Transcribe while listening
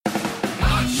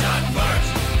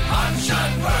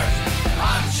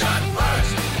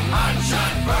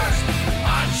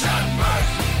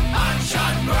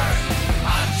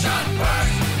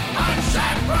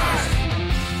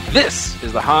This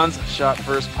is the Hans Shot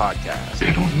First podcast.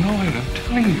 They don't know it, I'm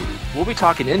telling you. We'll be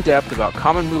talking in depth about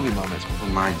common movie moments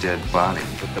From my dead body.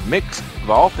 with the mix of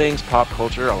all things pop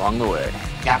culture along the way.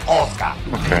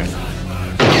 Okay.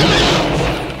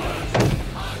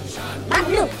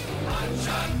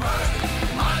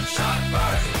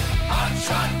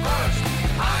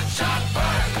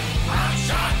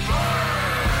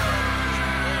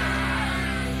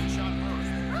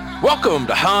 Welcome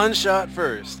to Hans Shot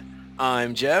First.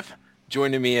 I'm Jeff.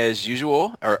 Joining me as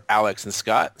usual are Alex and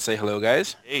Scott. Say hello,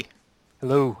 guys. Hey.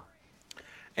 Hello.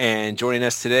 And joining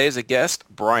us today is a guest,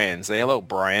 Brian. Say hello,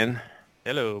 Brian.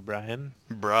 Hello, Brian.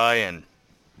 Brian.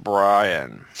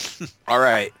 Brian. All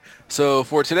right. So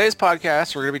for today's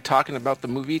podcast, we're going to be talking about the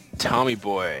movie Tommy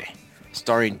Boy,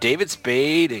 starring David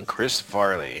Spade and Chris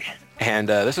Farley. And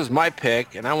this was my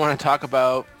pick, and I want to talk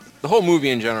about the whole movie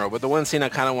in general, but the one scene I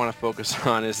kind of want to focus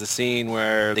on is the scene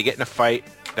where they get in a fight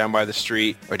down by the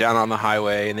street or down on the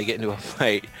highway, and they get into a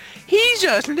fight. He's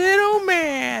just little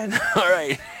man. All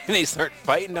right. And they start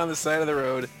fighting down the side of the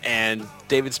road, and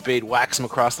David Spade whacks him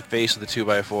across the face with a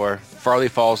 2x4. Farley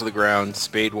falls to the ground.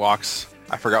 Spade walks.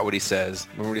 I forgot what he says.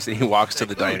 Remember what he said? He walks to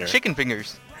the diner. Chicken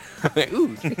fingers.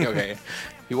 Ooh, okay.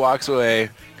 He walks away,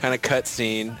 kind of cut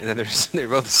scene, and then they're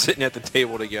both sitting at the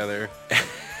table together.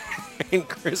 And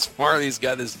Chris Farley's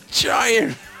got this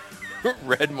giant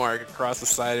red mark across the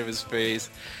side of his face,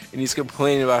 and he's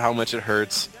complaining about how much it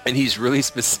hurts, and he's really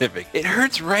specific. It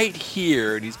hurts right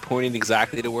here, and he's pointing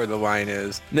exactly to where the line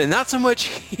is. And then not so much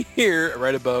here,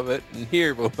 right above it, and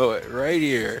here below it, right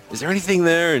here. Is there anything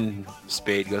there? And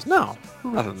Spade goes, no,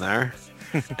 nothing there.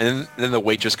 And then the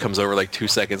waitress comes over like 2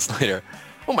 seconds later.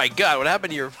 Oh my God, what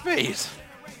happened to your face?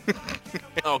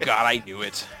 Oh God, I knew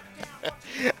it.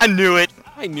 I knew it.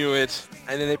 I knew it.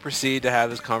 And then they proceed to have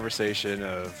this conversation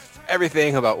of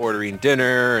everything about ordering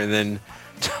dinner, and then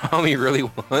Tommy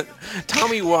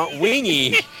want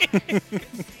wingy.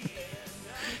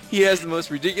 He has the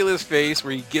most ridiculous face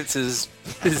where he gets his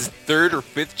third or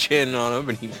fifth chin on him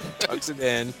and he tucks it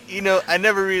in. You know, I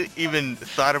never really even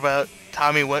thought about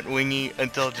Tommy went wingy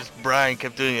until just Brian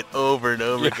kept doing it over and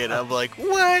over again. I'm like,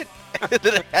 what?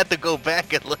 Then I had to go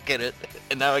back and look at it,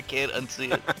 and now I can't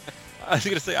unsee it. I was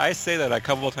going to say, I say that a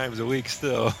couple of times a week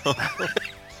still.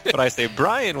 But I say,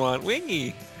 Brian want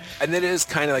wingy. And then it is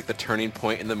kind of like the turning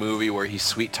point in the movie where he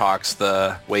sweet talks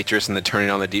the waitress and the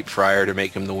turning on the deep fryer to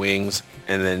make him the wings.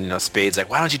 And then, Spade's like,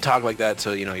 why don't you talk like that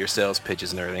to, your sales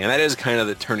pitches and everything. And that is kind of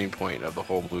the turning point of the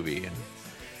whole movie. And,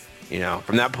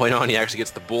 from that point on, he actually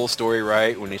gets the bull story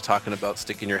right when he's talking about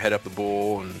sticking your head up the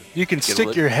bull. And you can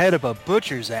stick your head up a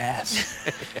butcher's ass.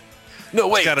 No,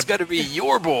 wait, it's got to be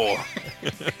your bull.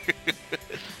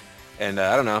 And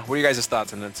I don't know. What are you guys'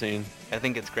 thoughts on that scene? I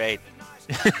think it's great.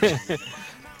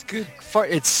 It's good.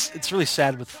 It's really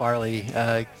sad with Farley.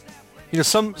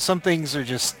 Some things are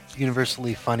just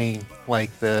universally funny, like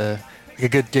a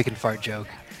good dick and fart joke.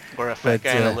 Or a fat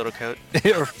guy in a little coat.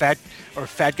 or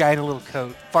fat guy in a little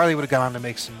coat. Farley would have gone on to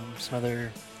make some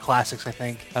other classics, I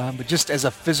think. But just as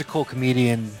a physical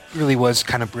comedian, really was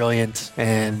kind of brilliant.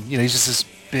 And, he's just this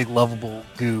big, lovable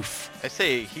goof. I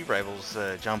say he rivals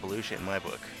John Belushi in my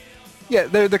book. Yeah,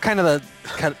 they're kind of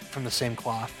cut from the same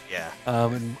cloth. Yeah.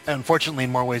 And unfortunately,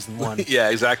 in more ways than one. Yeah,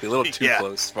 exactly. A little too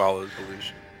close follows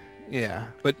Belushi. Yeah,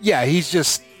 but yeah, he's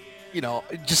just,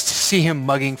 just to see him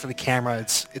mugging for the camera,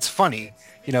 it's funny.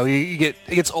 It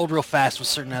gets old real fast with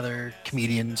certain other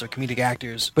comedians or comedic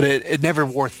actors, but it never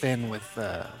wore thin with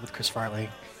Chris Farley.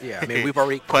 Yeah, I mean, we've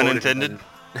already pun intended.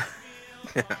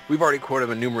 We've already quoted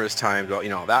him numerous times about,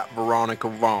 that Veronica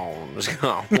Vaughn was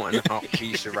one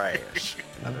piece of ass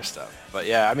and other stuff. But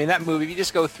yeah, I mean, that movie, if you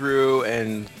just go through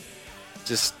and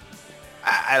just,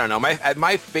 I don't know,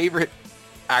 my favorite,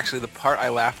 actually the part I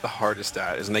laugh the hardest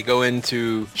at is when they go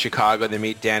into Chicago, they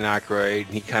meet Dan Aykroyd,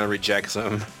 and he kind of rejects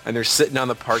them, and they're sitting on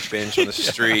the park bench on the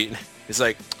street. He's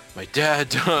like, my dad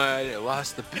died, I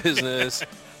lost the business.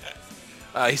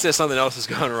 He says something else has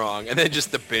gone wrong, and then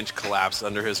just the bench collapsed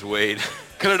under his weight.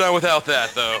 Could have done without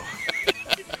that, though.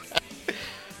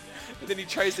 And then he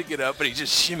tries to get up, but he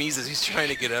just shimmies as he's trying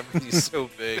to get up because he's so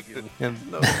big.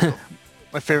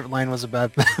 My favorite line was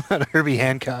about Herbie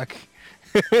Hancock.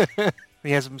 He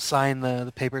has him sign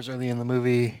the papers early in the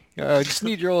movie. I just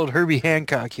need your old Herbie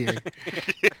Hancock here.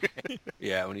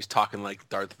 Yeah, when he's talking like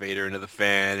Darth Vader into the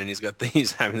fan, and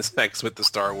he's having sex with the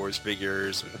Star Wars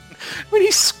figures. And when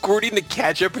he's squirting the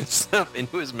ketchup and stuff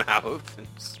into his mouth, and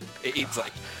Spade's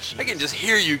like, I can just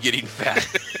hear you getting fat.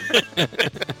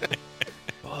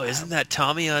 Oh, isn't that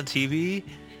Tommy on TV?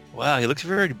 Wow, he looks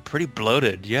pretty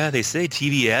bloated. Yeah, they say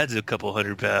TV adds a couple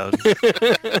 100 pounds.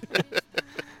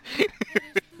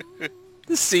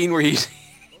 The scene where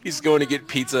he's going to get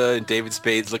pizza, and David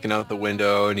Spade's looking out the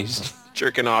window, and he's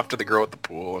jerking off to the girl at the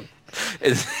pool.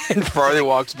 And Farley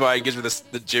walks by and gives her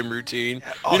the gym routine.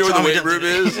 Oh, You know where Tommy the weight room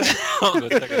does is? I'll go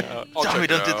check it out. I'll check Tommy it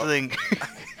does the out. thing.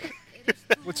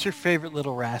 What's your favorite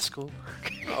little rascal?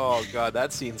 Oh god,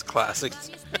 that scene's classic.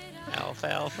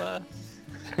 Alfalfa.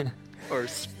 Or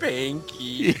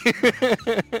Spanky.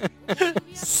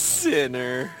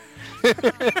 Sinner.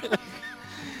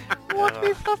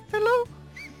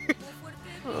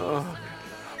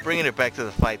 Bringing it back to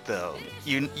the fight, though,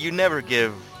 you never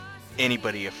give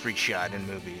anybody a free shot in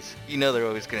movies. You know they're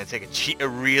always going to take a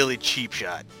really cheap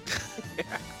shot.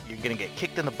 You're going to get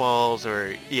kicked in the balls, or,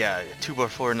 a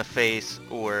 2x4 in the face,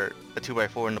 or a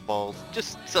 2x4 in the balls.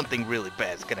 Just something really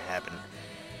bad's going to happen.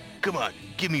 Come on,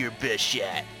 give me your best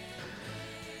shot.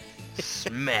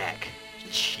 Smack.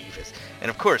 Jesus. And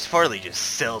of course, Farley just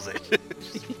sells it.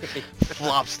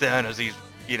 Flops down as he's,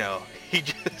 he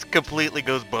just completely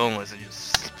goes boneless and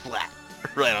just splat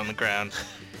right on the ground.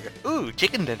 Ooh,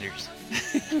 chicken tenders.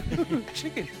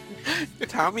 Chicken.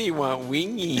 Tommy want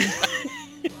wingy.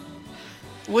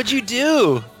 What'd you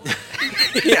do?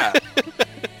 Yeah.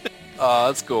 Oh,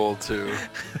 that's gold too.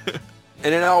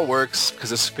 And it all works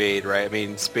because of Spade, right? I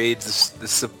mean, Spade's the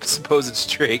supposed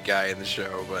straight guy in the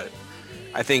show, but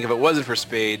I think if it wasn't for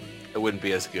Spade, it wouldn't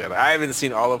be as good. I haven't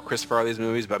seen all of Chris Farley's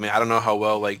movies, but I mean, I don't know how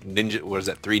well like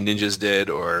Three Ninjas did,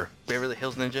 or Beverly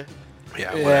Hills Ninja?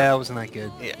 yeah, Yeah, it wasn't that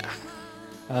good. Yeah.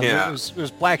 Yeah. It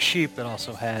was Black Sheep that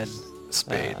also had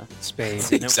Spade. Spade. It's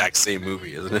the exact same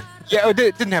movie, isn't it? Yeah, it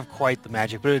didn't have quite the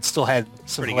magic, but it still had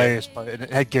some Pretty hilarious part. It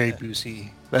had Gary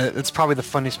Busey. But it's probably the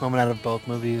funniest moment out of both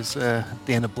movies, at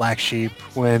the end of Black Sheep,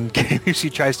 when Gary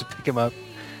Busey tries to pick him up.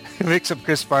 He picks up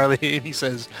Chris Farley, and he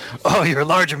says, "Oh, you're a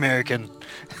large American."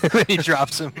 And then he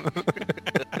drops him.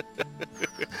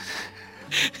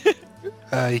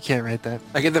 You can't write that.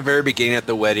 Like at the very beginning at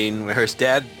the wedding, where his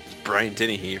dad, Brian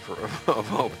Dennehy,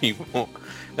 of all people,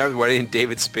 at the wedding,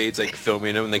 David Spade's like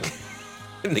filming him,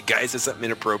 and the guy says something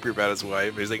inappropriate about his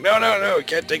wife. He's like, no,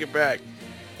 can't take it back.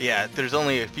 Yeah, there's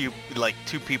only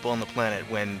two people on the planet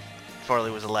when Farley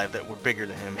was alive that were bigger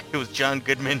than him. It was John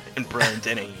Goodman and Brian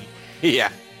Dennehy.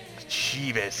 Yeah.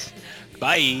 Jeebus.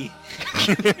 Bye.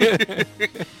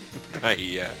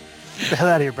 Yeah. Get the hell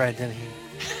out of here, Brian Dennehy.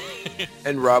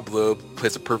 And Rob Loeb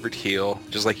plays a perfect heel,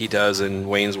 just like he does in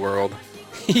Wayne's World.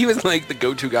 He was like the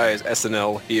go-to guy as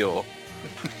SNL heel.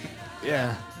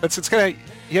 Yeah. It's kind of...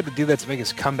 He had to do that to make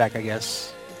his comeback, I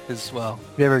guess, as well.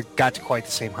 He never got to quite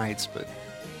the same heights, but...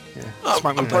 Yeah,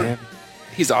 smart move by him.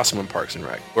 He's awesome in Parks and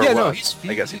Rec. Or Yeah, no, was.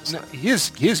 I guess he's not. he is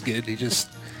good. He just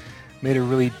made a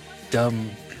really dumb...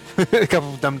 a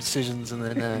couple of dumb decisions, and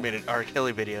then... Made an R.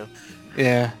 Kelly video.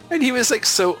 Yeah. And he was like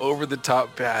so over the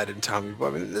top bad in Tommy Boy.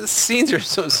 I mean, the scenes are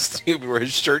so stupid where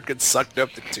his shirt gets sucked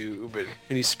up the tube and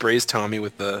he sprays Tommy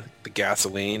with the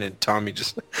gasoline, and Tommy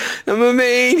just, I'm a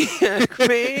maniac,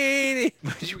 maniac.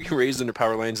 Did you get raised under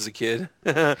power lines as a kid?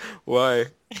 Why?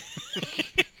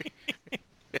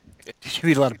 Did you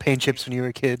eat a lot of paint chips when you were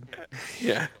a kid?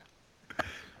 Yeah.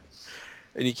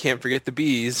 And you can't forget the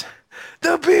bees.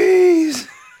 The bees!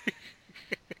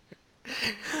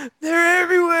 They're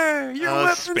everywhere! Your Oh,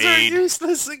 weapons Spade. are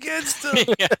useless against them!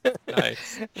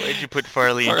 Nice. Why'd you put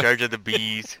Farley in charge of the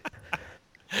bees?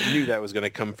 I knew that was going to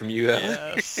come from you,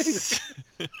 Alex.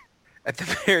 Yes. At the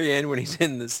very end, when he's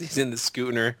in the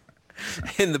schooner,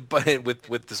 in the butt with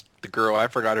the girl, I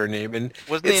forgot her name, and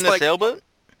Wasn't he it's in a like, sailboat?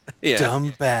 yeah,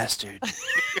 Dumb bastard.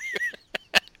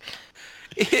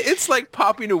 it's like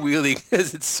popping a wheelie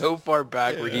because it's so far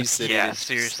back where he's sitting. Yeah, It's just-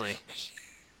 seriously.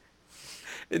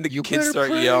 And the You kids better start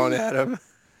pray. yelling at him.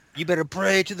 You better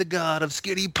pray to the god of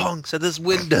skinny punks that this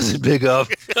wind doesn't pick up.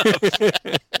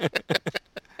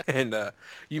 And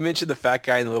you mentioned the fat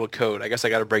guy in the little coat. I guess I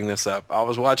got to bring this up. I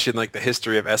was watching like the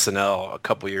history of SNL a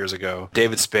couple years ago.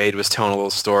 David Spade was telling a little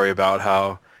story about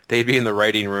how they'd be in the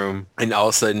writing room, and all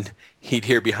of a sudden he'd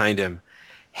hear behind him,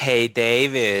 "Hey,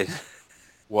 David."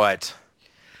 What?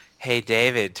 "Hey,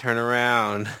 David, turn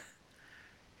around."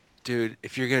 Dude,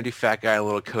 if you're going to do fat guy in a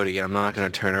little coat again, I'm not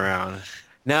going to turn around.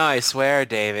 "No, I swear,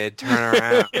 David, turn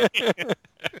around."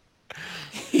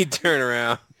 He'd turn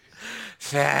around.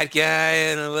 "Fat guy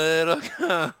in a little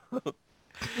coat."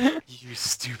 "You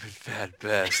stupid fat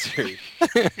bastard.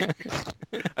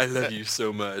 I love you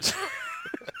so much."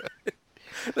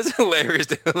 It was hilarious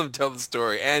to hear him tell the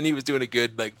story. And he was doing a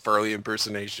good like Farley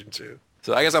impersonation too.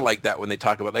 So I guess I like that when they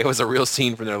talk about like it was a real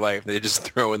scene from their life. They just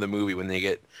throw in the movie when they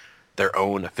get their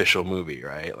own official movie,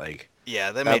 right? Like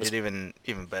Yeah, that That made was- it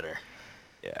even better.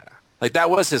 yeah. Like that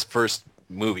was his first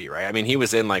movie, right? I mean, he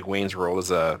was in like Wayne's World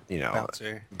as a,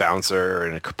 bouncer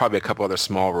and probably a couple other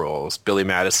small roles, Billy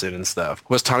Madison and stuff.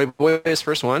 Was Tommy Boy his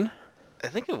first one? I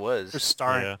think it was. For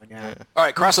starring. Yeah. Yeah. All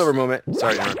right, crossover moment.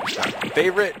 Sorry, to interrupt.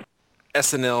 Favorite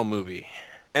SNL movie?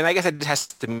 And I guess it has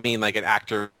to mean like an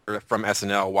actor from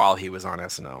SNL while he was on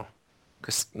SNL.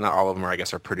 Because not all of them,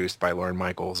 are produced by Lorne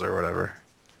Michaels or whatever.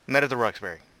 Night at the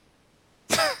Roxbury.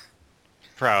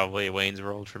 Probably Wayne's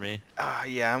World for me.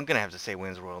 Yeah, I'm gonna have to say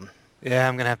Wayne's World. Yeah,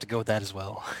 I'm gonna have to go with that as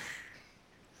well.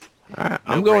 All right,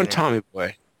 I'm going No-brainer. Tommy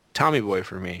Boy. Tommy Boy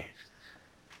for me.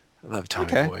 I love Tommy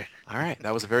Okay. Boy. All right,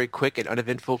 that was a very quick and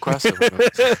uneventful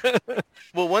crossover.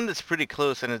 Well, one that's pretty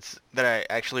close, and it's that I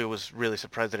actually was really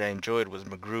surprised that I enjoyed was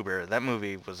MacGruber. That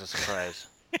movie was a surprise.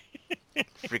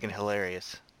 Freaking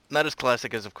hilarious. Not as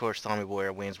classic as, of course, Tommy Boy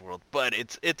or Wayne's World, but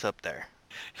it's up there.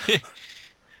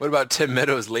 What about Tim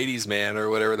Meadows' Ladies Man or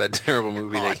whatever that terrible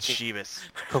movie Oh, they Jeebus.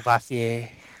 Courvoisier.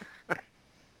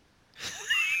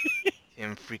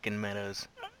 Tim freaking Meadows.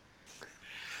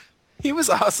 He was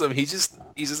awesome. He's just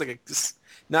like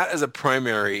not as a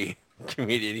primary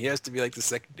comedian. He has to be like the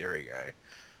secondary guy.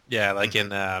 Yeah, like in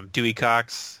Dewey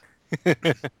Cox.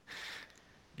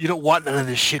 You don't want none of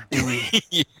this shit, Dewey.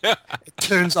 Yeah. It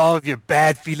turns all of your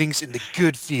bad feelings into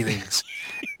good feelings.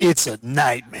 It's a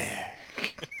nightmare.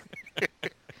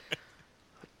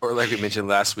 Or like we mentioned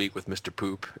last week with Mr.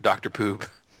 Poop, Dr. Poop.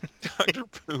 Dr.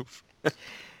 Poop.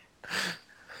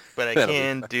 But I That'll be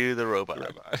can fun. do the robot.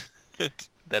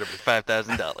 That'll be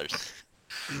 $5,000.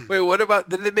 Wait, what about,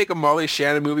 did they make a Molly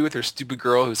Shannon movie with her stupid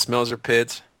girl who smells her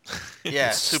pits? Yeah,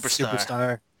 Superstar.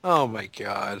 Superstar. Oh my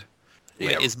god.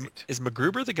 Wait, is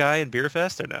MacGruber the guy in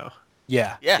Beerfest or no?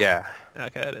 Yeah. Yeah. Yeah.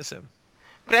 Okay, that is him.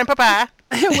 Grandpapa.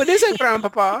 What is it,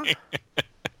 Grandpapa?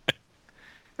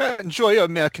 Enjoy your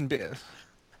American beer.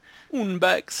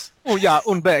 Unbex. Oh yeah,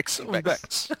 Unbex.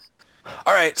 Unbex.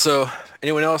 All right, so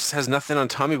anyone else has nothing on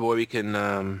Tommy Boy, we can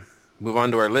move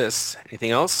on to our list.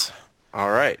 Anything else?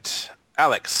 All right.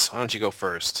 Alex, why don't you go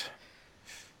first?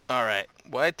 All right.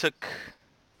 Well, I took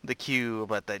the cue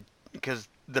about that because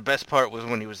the best part was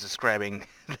when he was describing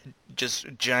just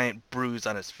giant bruise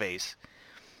on his face.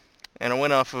 And I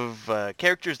went off of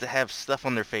characters that have stuff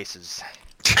on their faces.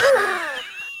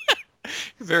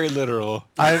 Very literal.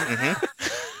 That's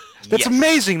Yes.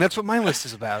 amazing. That's what my list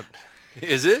is about.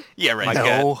 Is it? Yeah, right. Mike,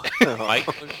 No.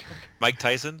 Mike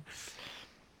Tyson?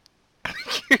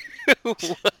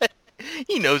 What?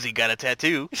 He knows he got a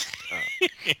tattoo.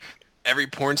 Every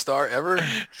porn star ever?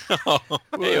 Oh,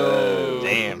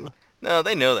 Damn. No,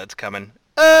 they know that's coming.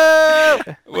 Oh!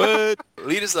 what?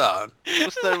 Lead us on.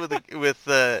 We'll start with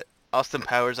Austin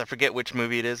Powers. I forget which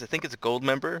movie it is. I think it's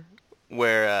Goldmember,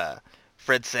 where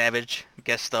Fred Savage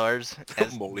guest stars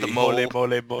as Mole. the mole.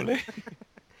 Mole.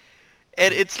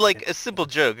 And it's like a simple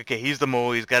joke. Okay, he's the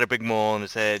mole. He's got a big mole on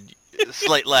his head. A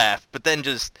slight laugh, but then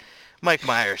just Mike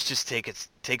Myers just takes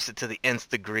it to the nth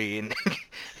degree, and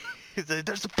he's like,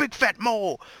 "There's a big fat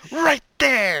mole right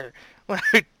there. When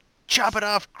I chop it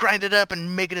off, grind it up,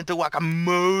 and make it into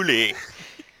guacamole."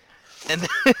 And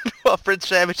then while Fred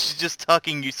Savage is just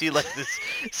talking, you see like this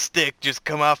stick just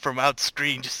come out from out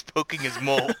screen, just poking his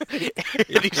mole,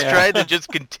 and he's trying to just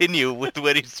continue with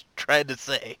what he's trying to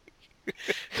say.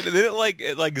 And then it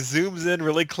zooms in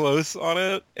really close on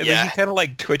it, and Yeah. then he kind of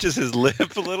like twitches his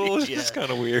lip a little. It's Yeah. just kind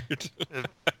of weird. And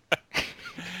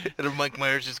then Mike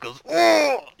Myers just goes,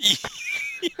 "Oh!"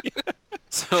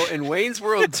 So in Wayne's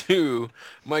World 2,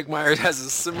 Mike Myers has a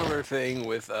similar thing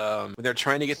with when they're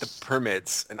trying to get the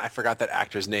permits, and I forgot that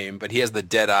actor's name, but he has the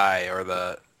dead eye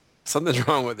or something's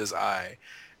wrong with his eye.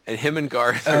 And him and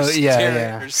Garth are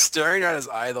are staring at his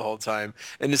eye the whole time.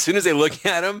 And as soon as they look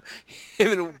at him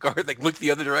and Garth like look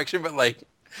the other direction, but like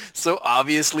so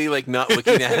obviously like not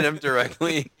looking at him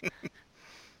directly.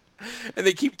 And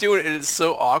they keep doing it, and it's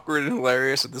so awkward and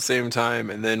hilarious at the same time.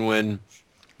 And then when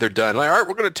they're done, like, all right,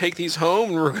 we're going to take these home,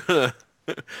 and we're going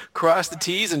to cross the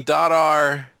T's and dot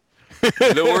our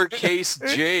lowercase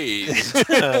J's.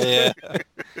 Yeah.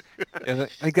 I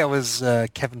think that was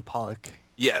Kevin Pollak.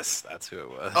 Yes, that's who it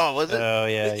was. Oh, was it? Oh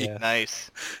yeah. Nice.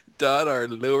 Dot our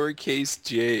lowercase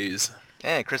J's.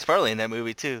 Yeah, Chris Farley in that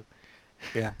movie too.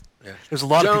 Yeah. Yeah. There's a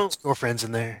lot Joe- of people's girlfriends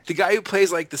in there. The guy who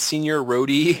plays like the senior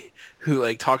roadie who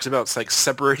like talks about like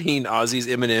separating Ozzy's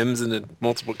M&Ms into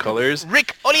multiple colors.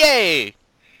 Rick Ollier.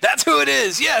 That's who it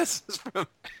is. Yes. It's from...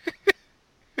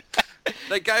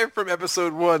 that guy from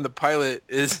episode 1, the pilot,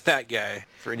 is that guy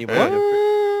for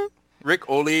anyone. Rick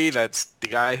Oli, that's the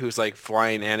guy who's like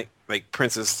flying like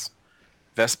Princess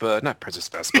Vespa, not Princess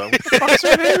Vespa. What the fuck's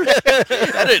her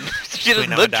name? She doesn't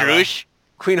Queen look Amidala. Jewish.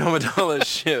 Queen Amidala's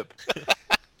ship.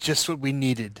 just what we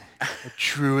needed. A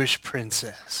Druish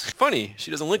princess. Funny,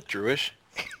 she doesn't look Druish.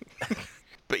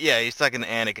 But yeah, he's talking to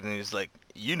Anakin, and he's like,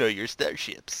 "You know your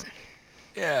starships."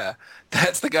 Yeah,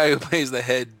 that's the guy who plays the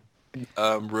head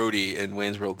roadie in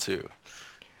Wayne's World 2.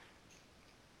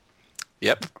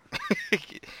 Yep.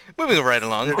 Moving right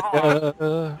along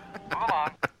to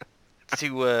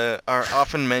our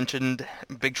often mentioned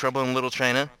Big Trouble in Little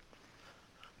China.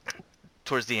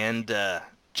 Towards the end,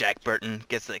 Jack Burton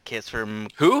gets that kiss from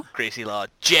Who? Gracie Law.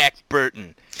 Jack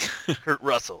Burton. Kurt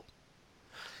Russell.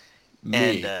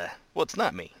 Me. And, well, it's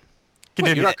not me.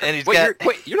 Wait, you're not, and he's wait,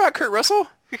 got... you're not Kurt Russell?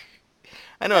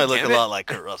 I know I look damn a it. lot like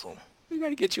Kurt Russell. We got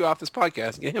to get you off this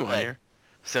podcast and get him on Right. here.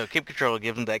 So Kim Control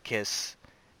gives him that kiss,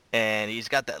 and he's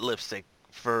got that lipstick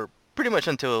for pretty much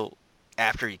until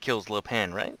after he kills Lo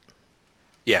Pan, right?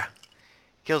 Yeah.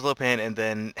 Kills Lo Pan, and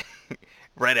then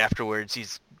right afterwards,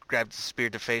 he's grabbed the spear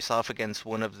to face off against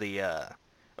one of the,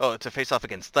 to face off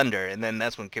against Thunder, and then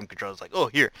that's when Kim Control's like, "Oh,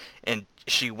 here," and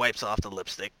she wipes off the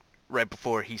lipstick right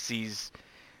before he sees,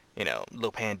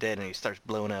 Lo Pan dead, and he starts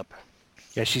blowing up.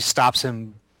 Yeah, she stops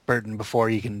him, Burton, before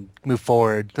he can move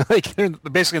forward. Like, they're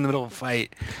basically in the middle of a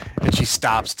fight, and she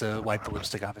stops to wipe the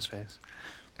lipstick off his face.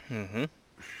 Mm-hmm.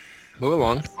 Move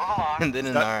along. And then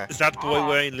in our... Is that the boy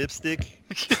wearing lipstick?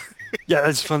 Yeah,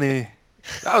 that's funny.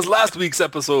 That was last week's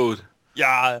episode.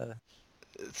 Yeah.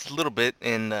 It's a little bit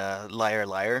in Liar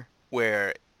Liar,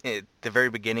 where at the very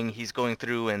beginning he's going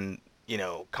through and,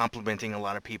 complimenting a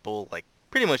lot of people, like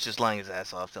pretty much just lying his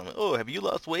ass off, telling them, "Oh, have you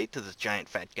lost weight?" to this giant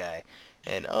fat guy.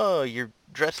 And, "Oh, your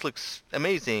dress looks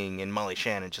amazing," and Molly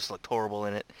Shannon just looked horrible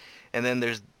in it. And then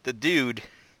there's the dude,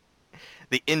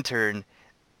 the intern,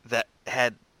 that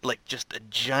had, like, just a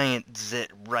giant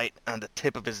zit right on the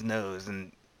tip of his nose,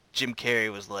 and Jim Carrey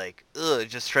was like, "Ugh,"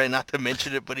 just trying not to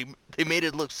mention it, but they made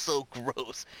it look so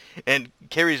gross. And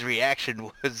Carrey's reaction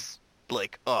was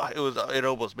like, it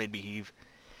almost made me heave.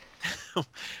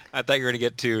 I thought you were going to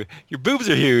get to, your boobs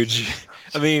are huge.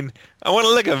 I mean, I want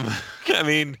to lick them. I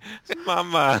mean,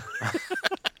 mama.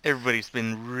 Everybody's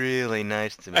been really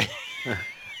nice to me.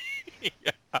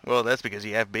 Well, that's because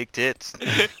you have big tits.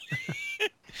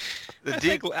 I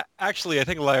think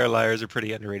Liar Liar is a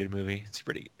pretty underrated movie.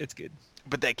 It's good.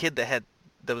 But that kid that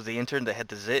was the intern that had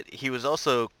the zit, he was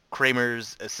also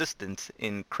Kramer's assistant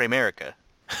in Kramerica,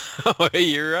 Oh,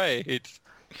 you're right.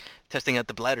 testing out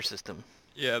the bladder system.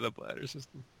 Yeah, the bladder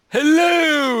system.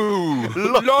 Hello!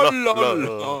 La, La, la, la,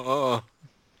 la. la.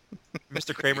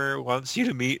 Mr. Kramer wants you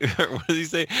to meet. What does he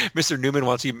say? Mr. Newman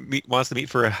wants to meet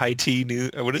for a high tea.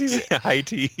 What does he say? A high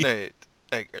tea.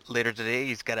 Later today,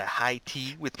 he's got a high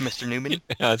tea with Mr. Newman.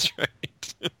 That's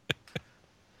right.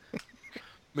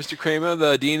 Mr. Kramer,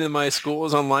 the dean of my school,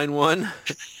 is on line 1.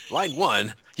 Line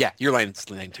 1? Yeah, your line's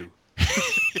line 2.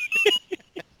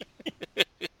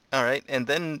 All right, and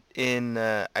then in,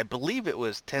 I believe it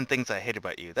was 10 Things I Hate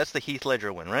About You. That's the Heath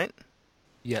Ledger one, right?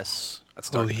 Yes. That's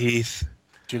Oh, dark. Heath.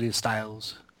 Julia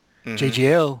Stiles. Mhm.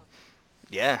 JGL.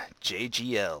 Yeah,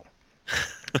 JGL.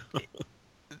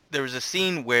 There was a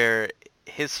scene where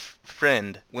his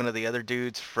friend, one of the other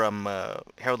dudes from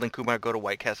Harold and Kumar Go to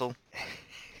White Castle,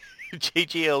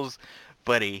 JGL's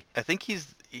buddy, I think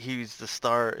he's the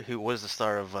star who was the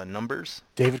star of Numbers.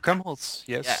 David Krumholtz.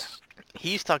 Yes. Yeah.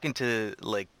 He's talking to,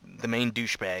 like, the main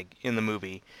douchebag in the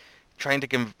movie, trying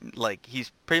to,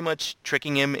 he's pretty much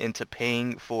tricking him into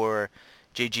paying for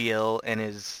JGL and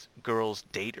his girl's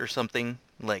date or something.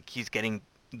 Like, he's getting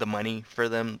the money for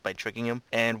them by tricking him.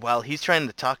 And while he's trying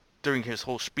to talk during his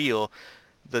whole spiel,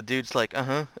 the dude's like,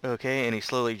 okay, and he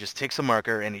slowly just takes a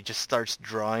marker and he just starts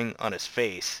drawing on his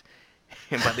face.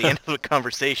 And by the end of the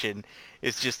conversation,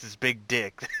 it's just this big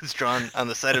dick that's drawn on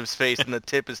the side of his face, and the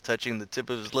tip is touching the tip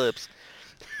of his lips.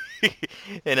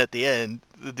 And at the end,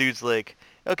 the dude's like,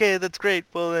 "Okay, that's great.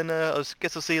 Well, then I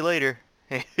guess I'll see you later."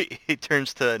 He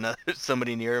turns to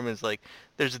somebody near him and is like,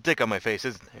 "There's a dick on my face,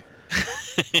 isn't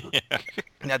there?"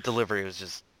 And that delivery was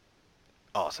just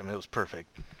awesome. It was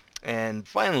perfect. And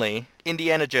finally,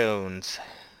 Indiana Jones.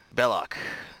 Belloc.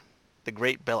 The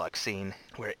great Belloc scene,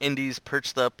 where Indy's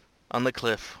perched up on the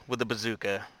cliff with a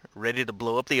bazooka, ready to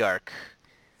blow up the Ark.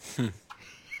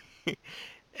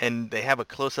 And they have a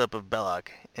close-up of Belloc,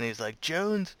 and he's like,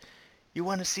 "Jones, you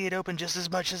want to see it open just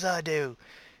as much as I do."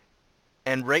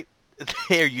 And right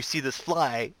there, you see this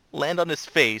fly land on his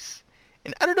face,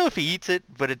 and I don't know if he eats it,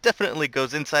 but it definitely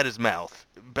goes inside his mouth.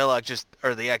 Belloc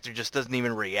the actor just doesn't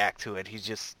even react to it. He's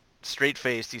just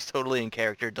straight-faced, he's totally in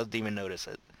character, doesn't even notice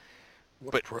it.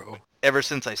 But Pro. ever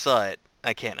since I saw it,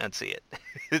 I can't unsee it.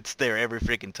 It's there every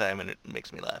freaking time, and it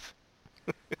makes me laugh.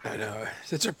 I know.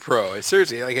 Such a pro.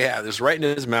 Seriously, just right in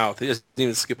his mouth. He doesn't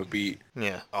even skip a beat.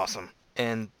 Yeah, awesome.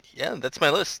 And yeah, that's my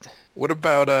list. What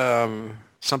about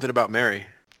something about Mary?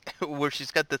 Where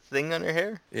she's got the thing on her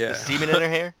hair? Yeah. The semen in her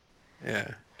hair?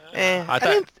 Yeah. I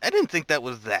didn't think that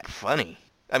was that funny.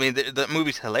 I mean, the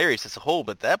movie's hilarious as a whole,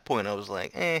 but at that point I was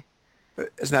like, Isn't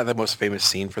that the most famous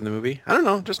scene from the movie? I don't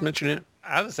know. Just mention it.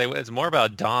 I would say it's more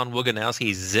about Don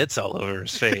Woganowski's zits all over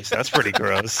his face. That's pretty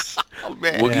gross. Oh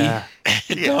man. Woogie? Yeah.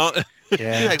 Yeah. Don-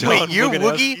 Yeah. Like, Don wait, you're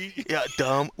Woganowski? Woogie? Yeah,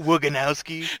 dumb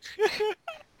Woganowski.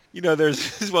 You know,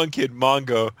 there's this one kid,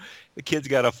 Mongo. The kid's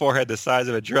got a forehead the size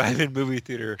of a drive-in movie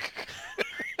theater.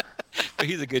 But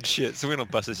he's a good shit, so we don't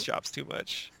bust his chops too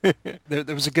much. There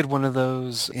was a good one of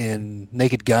those in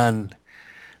Naked Gun.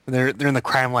 They're in the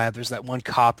crime lab. There's that one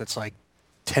cop that's like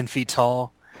 10 feet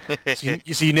tall. So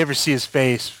you never see his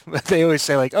face. They always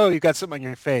say like, "Oh, you got something on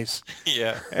your face,"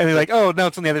 Yeah. and they're like, "Oh, no,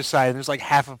 it's on the other side." And there's like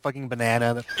half a fucking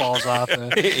banana that falls off.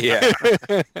 Yeah.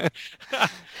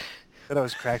 That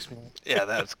always cracks me up. Yeah,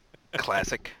 that was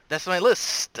classic. That's my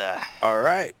list. All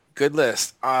right. Good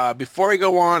list. Before we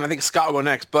go on, I think Scott will go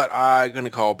next, but I'm going to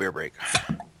call beer break.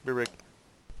 Be Rick.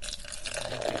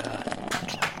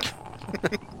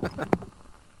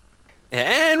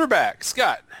 And we're back.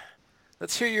 Scott,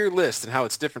 let's hear your list and how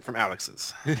it's different from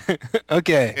Alex's.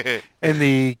 Okay. In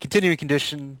the continuing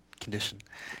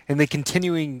in the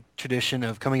continuing tradition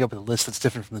of coming up with a list that's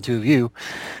different from the two of you,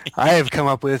 I have come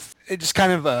up with just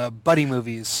kind of buddy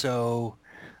movies. So,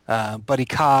 buddy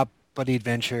cop, buddy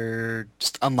adventure,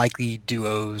 just unlikely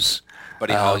duos.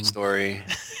 Buddy Holly story.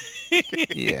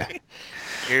 Yeah.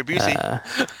 Gary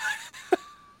Busey.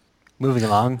 Moving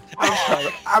along.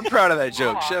 I'm proud of that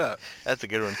joke. Shut up. That's a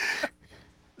good one.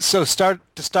 So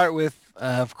to start with,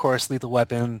 of course, Lethal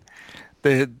Weapon.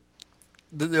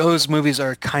 Those movies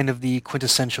are kind of the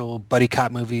quintessential buddy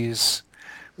cop movies.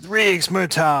 With Riggs,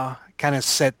 Murtaugh, kind of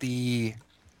set the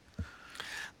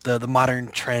modern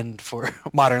trend for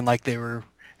modern, like they're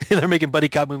making buddy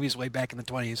cop movies way back in the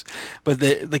 20s. But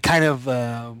the kind of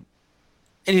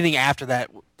anything after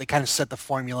that, they kind of set the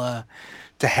formula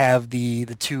to have the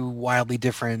two wildly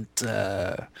different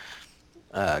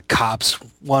cops,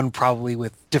 one probably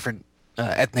with different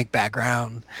ethnic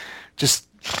background, just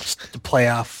to play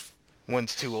off.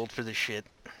 One's too old for this shit.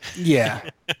 Yeah,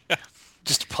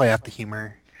 just to play off the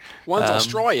humor. One's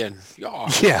Australian. Yeah.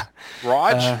 Yeah.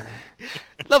 Raj?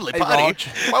 Lovely Hey, party. Raj.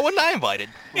 Why wasn't I invited?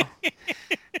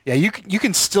 Yeah, you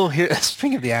can still hear.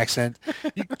 Speaking of the accent,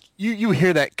 you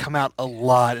hear that come out a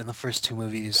lot in the first two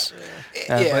movies.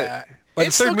 Yeah. But It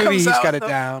the still third movie, comes he's out, got it though.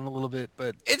 down a little bit.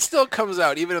 But It still comes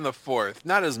out even in the fourth.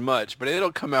 Not as much, but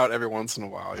it'll come out every once in a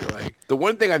while. You're like, the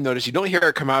one thing I've noticed, you don't hear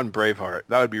it come out in Braveheart.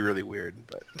 That would be really weird.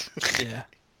 But yeah,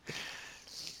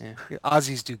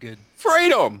 Aussies do good.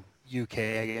 Freedom! UK,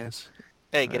 I guess.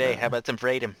 Hey, g'day. How about some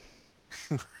freedom?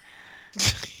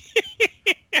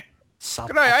 South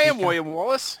Good night, I am Africa. William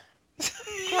Wallace.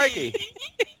 Crikey.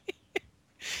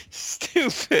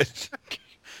 Stupid.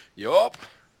 Yup.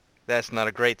 That's not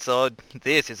a great sword.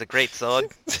 This is a great sword.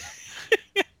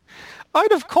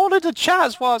 I'd have called it a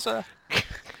Chazwaza.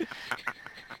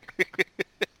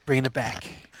 Bringing it back.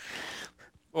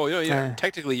 Well,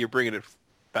 technically you're bringing it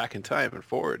back in time and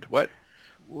forward. What?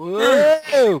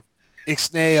 Whoa!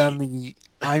 Ixnay on the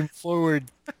I'm forward.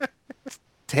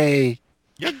 Tay.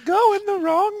 You're going the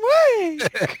wrong way.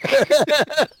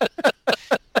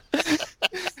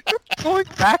 Going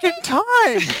back in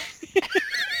time.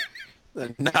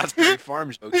 The Knott's Berry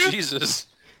Farm joke. Jesus.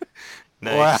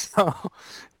 Nice. Wow.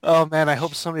 Oh man, I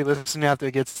hope somebody listening out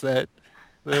there gets that.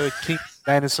 The King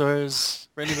Dinosaurs.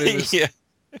 For anybody listening.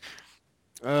 Yeah.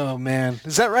 Oh man,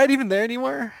 is that right even there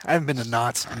anymore? I haven't been to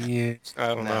Knott's in years. I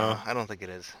don't No, know. I don't think it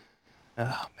is.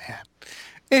 Oh man.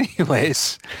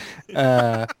 Anyways,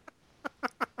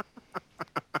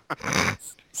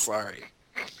 Sorry.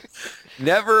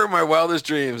 Never in my wildest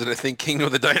dreams did I think Kingdom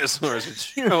of the Dinosaurs would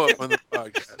show up on the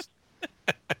podcast.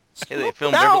 Hey, they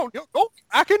filmed down. You're going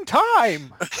back in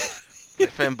time. They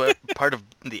filmed part of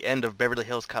the end of Beverly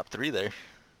Hills Cop 3 there.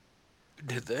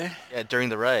 Did they? Yeah, during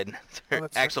the ride.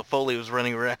 that's Axel Foley was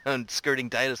running around skirting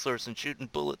dinosaurs and shooting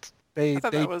bullets. They I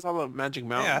thought that was all about Magic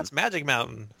Mountain. Yeah, it's Magic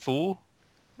Mountain, fool.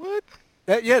 What?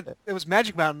 it was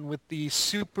Magic Mountain with the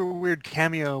super weird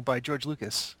cameo by George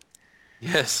Lucas.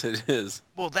 Yes, it is.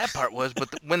 Well, that part was, but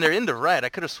when they're in the ride, I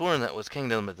could have sworn that was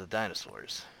Kingdom of the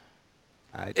Dinosaurs.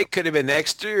 It could have been the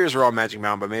exteriors were all Magic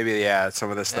Mountain, but maybe some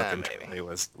of the stuff Yeah, internally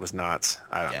was nuts.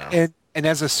 I don't Yeah. know. And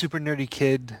as a super nerdy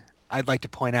kid, I'd like to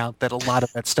point out that a lot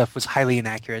of that stuff was highly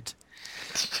inaccurate.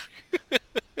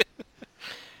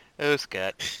 Oh,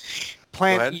 Scott. ahead.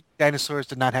 Plant-eating dinosaurs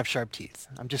did not have sharp teeth.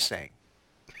 I'm just saying.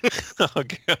 Oh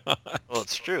god. Well,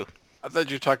 it's true. I thought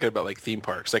you were talking about like theme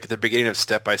parks, like at the beginning of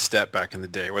Step by Step back in the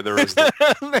day, where there was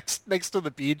the next to the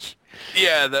beach.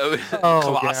 yeah, the Oh,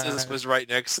 Colossus God. was right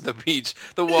next to the beach.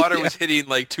 The water was hitting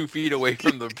like 2 feet away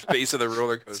from the base of the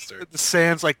roller coaster. The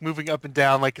sand's like moving up and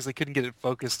down, like because they couldn't get it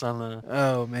focused on the.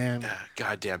 Oh man. Ah,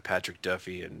 goddamn Patrick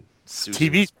Duffy and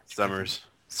TV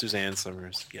Suzanne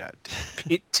Summers. God,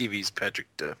 TV's Patrick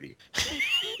Duffy.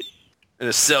 And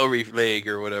a celery leg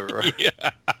or whatever.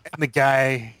 And the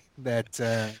guy that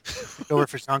took over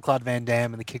for Jean-Claude Van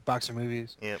Damme in the kickboxer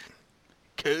movies. Yep.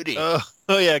 Cody. Oh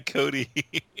yeah, Cody.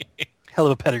 Hell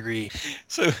of a pedigree.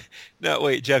 So, no,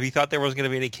 wait, Jeff, you thought there wasn't going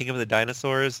to be any King of the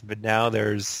Dinosaurs, but now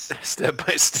there's Step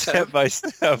by Step. step by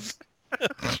step.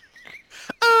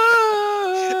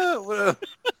 What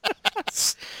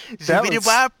That was-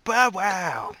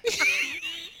 Wow.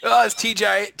 oh, it's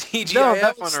TGIF No,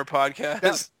 that on was- our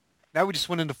podcast. Now we just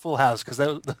went into Full House because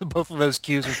both of those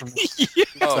cues are from.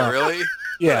 Oh, really?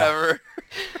 Yeah. Whatever.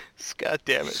 God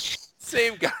damn it.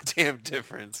 Same goddamn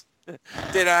difference.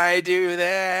 Did I do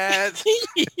that?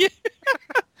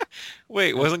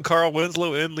 Wait, wasn't Carl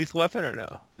Winslow in Lethal Weapon or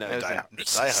no? No, That was Die in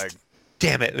Die Hard.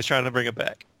 Damn it, I was trying to bring it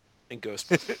back. and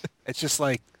Ghost It's just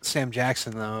like Sam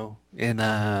Jackson though in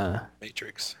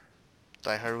Matrix.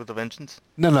 Die Hard with a Vengeance.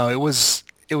 no, it was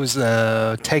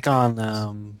take on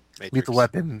Matrix. Lethal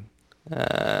Weapon.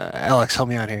 Alex, help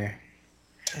me out here.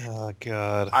 Oh,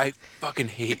 God. I fucking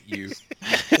hate you.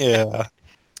 Yeah.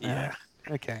 Yeah.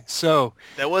 Okay, so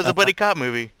That was a buddy cop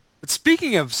movie. but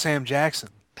speaking of Sam Jackson,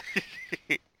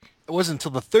 it wasn't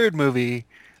until the third movie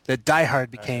that Die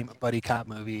Hard became a buddy cop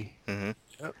movie hmm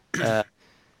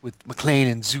with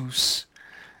McClane and Zeus.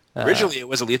 Originally, it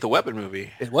was a Lethal Weapon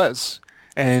movie. It was,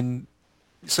 and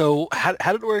so how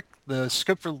did it work? The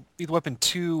script for Lethal Weapon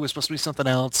 2 was supposed to be something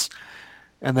else,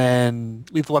 and then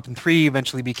Lethal Weapon 3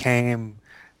 eventually became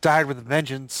Die Hard with a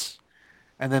Vengeance,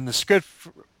 and then the script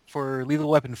for Lethal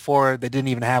Weapon 4, they didn't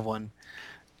even have one.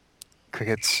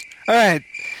 Crickets. All right.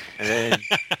 And then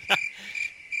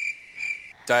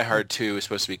Die Hard 2 is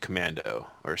supposed to be Commando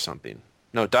or something.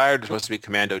 No, Die Hard was supposed to be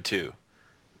Commando 2.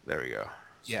 There we go.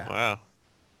 Yeah. Wow.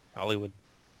 Hollywood.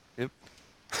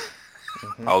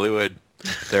 Hollywood.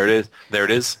 There it is. There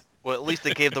it is. Well, at least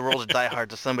they gave the role to Die Hard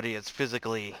to somebody as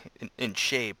physically in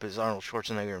shape as Arnold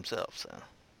Schwarzenegger himself. So,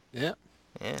 Yeah.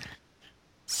 yeah.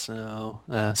 So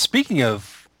speaking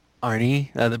of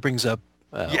Arnie, that brings up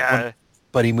one Yeah. of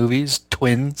buddy movies,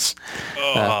 Twins.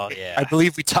 Oh, yeah. I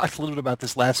believe we talked a little bit about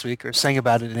this last week, or sang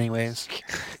about it anyways.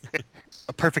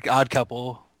 A perfect odd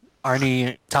couple.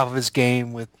 Arnie top of his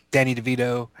game with Danny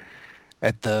DeVito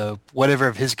at the whatever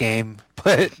of his game.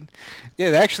 But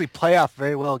yeah, they actually play off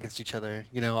very well against each other.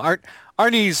 You know,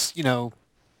 Arnie's,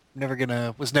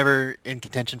 was never in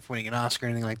contention for winning an Oscar or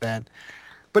anything like that.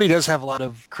 But he does have a lot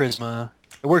of charisma.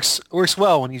 It works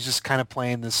well when he's just kind of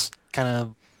playing this kind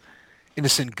of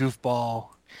innocent goofball.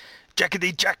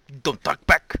 Jackety Jack, don't talk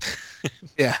back.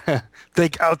 Yeah.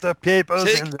 Take out the papers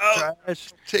Take and the out-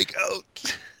 trash. Take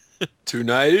out.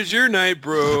 Tonight is your night,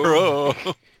 bro. Bro.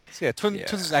 So yeah, Twins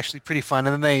Yeah. is actually pretty fun,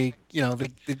 and then they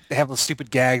have those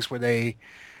stupid gags where they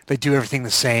do everything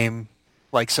the same,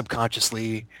 like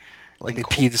subconsciously, like they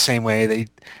pee the same way,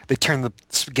 they turn the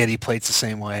spaghetti plates the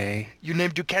same way. You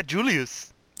named your cat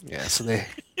Julius. Yeah, so they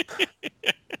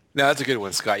No, that's a good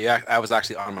one, Scott. Yeah, that was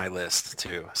actually on my list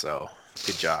too. So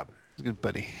good job. good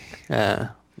buddy.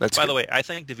 That's By good. the way, I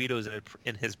think DeVito's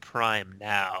in his prime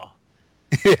now.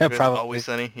 yeah, Good, probably. Always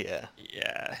Sunny. Yeah.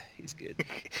 Yeah, he's good.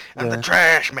 I'm Yeah. the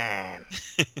trash man.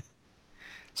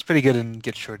 It's pretty good in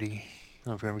Get Shorty. I don't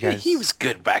know if you remember, Yeah, guys. he was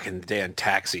good back in the day on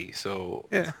Taxi. So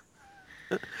yeah,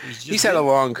 he's had a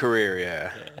long career.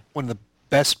 Yeah. one of the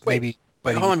best Wait, maybe.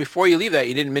 Buddy. Hold on, before you leave that,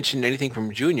 you didn't mention anything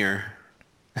from Junior.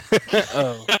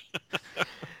 Oh,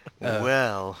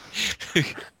 Well,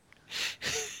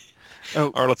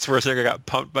 Arnold Schwarzenegger got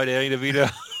pumped by Danny DeVito.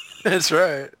 That's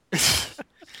right.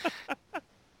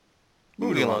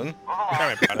 moving along.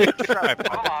 Try my product. Try my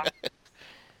product.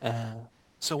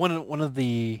 so one of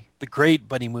the great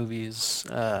buddy movies,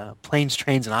 Planes,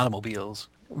 Trains, and Automobiles.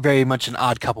 Very much an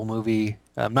odd couple movie.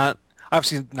 Not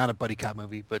obviously not a buddy cop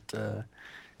movie, but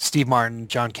Steve Martin,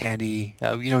 John Candy.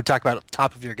 Talk about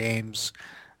top of your games.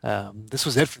 This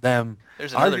was it for them.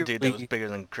 There's another dude that was Arguably- bigger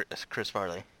than Chris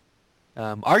Farley.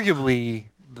 Arguably,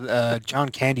 John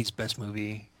Candy's best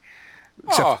movie,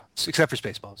 except for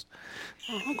Spaceballs.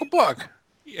 Uncle Buck.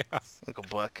 Yeah. Uncle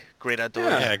Buck, Great Outdoors,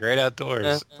 Yeah, great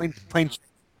outdoors. Plane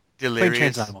Delirious.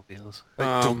 Trains, and Automobiles.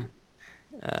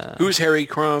 Who's Harry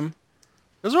Crumb?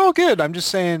 Those are all good. I'm just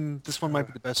saying this one might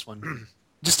be the best one.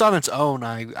 Just on its own,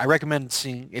 I recommend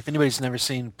seeing, if anybody's never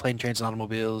seen Plane, Trains, and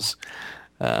Automobiles,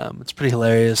 It's pretty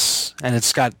hilarious, and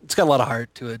it's got a lot of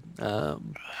heart to it.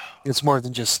 It's more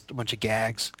than just a bunch of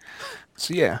gags.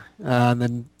 So yeah, and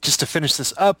then just to finish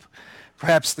this up,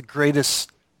 perhaps the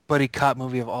greatest buddy cop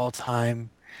movie of all time.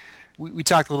 We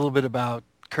talked a little bit about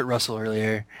Kurt Russell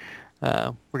earlier.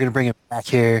 We're going to bring him back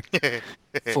here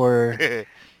for the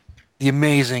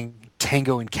amazing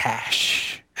Tango and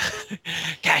Cash.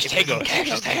 Tango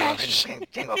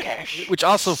Cash. Which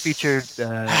also featured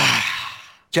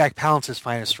Jack Palance's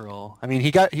finest role. I mean,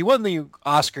 he won the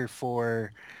Oscar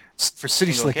for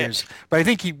City Tango Slickers, but I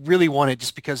think he really won it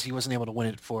just because he wasn't able to win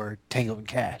it for Tango and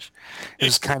Cash. It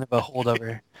was kind of a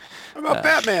holdover. What about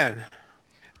Batman?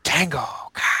 Tango,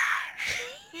 Cash,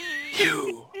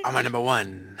 You are my number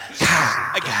one.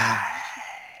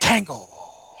 Tango.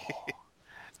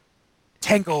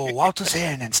 Tango waltzes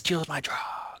in and steals my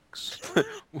drugs.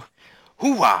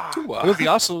 Hoo-wah!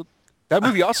 That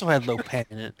movie also had Lo Pan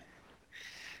in it.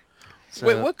 So,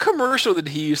 Wait, what commercial did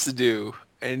he used to do?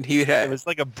 And he It had was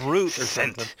like a brute or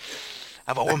Scent something.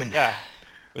 of a woman. Yeah.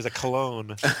 It was a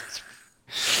cologne.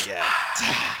 Yeah.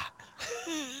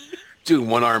 doing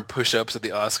one-arm push-ups at the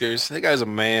Oscars. That guy's a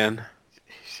man.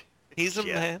 He's a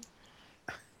Yeah.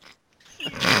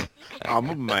 man. I'm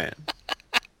a man.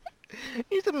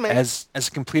 He's a man. as a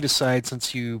complete aside,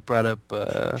 since you brought up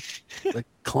the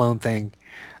cologne thing,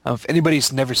 if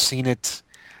anybody's never seen it,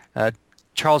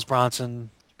 Charles Bronson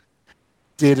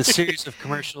did a series of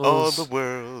commercials. All the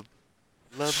world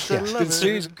loves a Did a lover.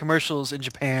 series of commercials in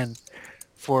Japan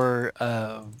for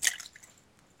a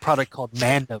product called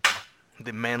Mandem.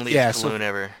 The manliest Yeah, so- cologne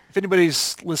ever. If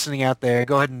anybody's listening out there,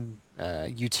 go ahead and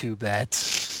YouTube that.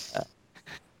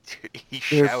 He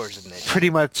They're showers in that. pretty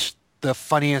much the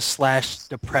funniest /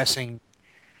 depressing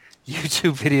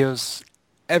YouTube videos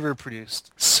ever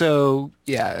produced. So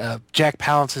yeah, Jack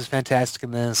Palance is fantastic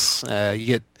in this. You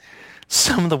get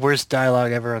some of the worst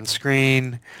dialogue ever on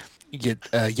screen. You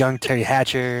get young Terry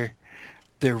Hatcher.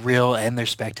 They're real and they're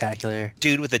spectacular.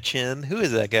 Dude with a chin. Who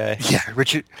is that guy? Yeah,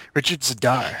 Richard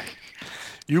Zadar.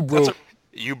 You broke.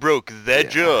 You broke that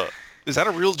jaw. Is that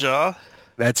a real jaw?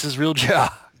 That's his real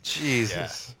job.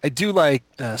 Jesus. I do like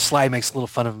Sly makes a little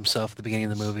fun of himself at the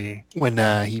beginning of the movie when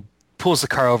he pulls the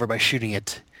car over by shooting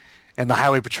it, and the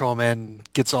highway patrolman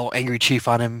gets all angry chief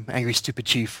on him, angry stupid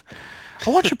chief. I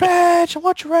want your badge. I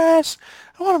want your ass.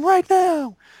 I want him right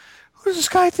now. Who does this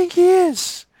guy think he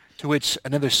is? To which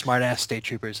another smart-ass state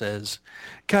trooper says,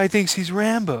 guy thinks he's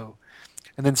Rambo.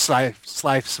 And then Sly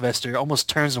Sylvester almost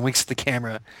turns and winks at the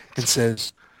camera and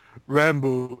says,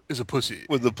 Rambo is a pussy.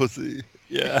 With the pussy.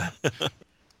 Yeah.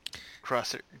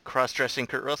 Cross-dressing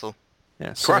Kurt Russell.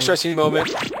 Yeah, so- Cross-dressing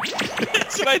moment.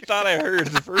 That's what I thought I heard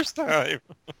the first time.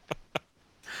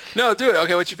 No, do it.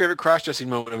 Okay, what's your favorite cross-dressing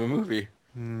moment of a movie?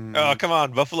 Oh, come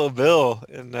on. Buffalo Bill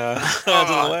and Silence of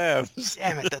the Lambs.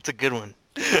 Damn it, that's a good one.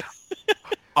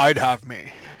 I'd have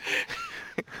me.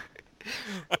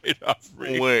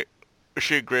 Wait, is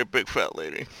she a great big fat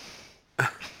lady?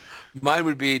 Mine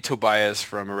would be Tobias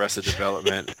from Arrested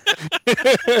Development.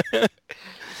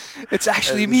 It's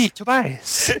actually me,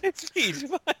 Tobias. It's me,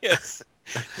 Tobias.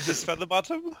 Is this from the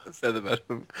bottom? Said about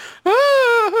him.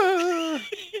 Ah!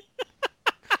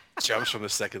 Jumps from the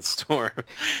second storm.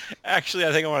 Actually,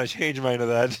 I think I want to change mine to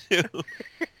that, too.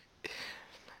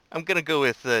 I'm gonna go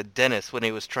with Dennis when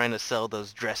he was trying to sell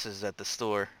those dresses at the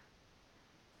store.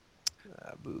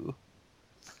 Boo.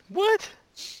 What?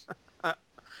 I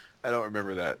don't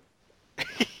remember that.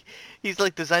 He's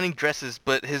like designing dresses,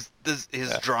 but his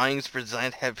drawings for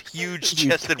design have huge You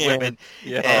chested can't. women.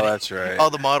 Yeah. And Oh, that's right. all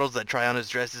the models that try on his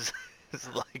dresses is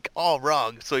like all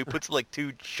wrong. So he puts like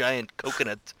 2 giant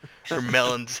coconuts or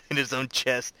melons in his own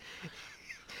chest.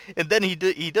 And then he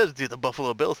does do the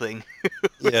Buffalo Bill thing.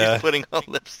 Where Yeah. He's putting on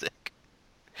lipstick.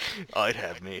 I'd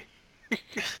have me.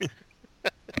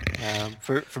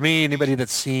 For me, anybody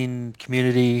that's seen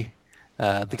Community,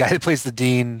 the guy that plays the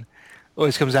dean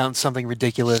always comes out in something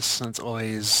ridiculous, and it's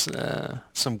always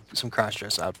some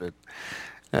cross-dress outfit,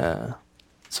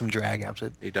 some drag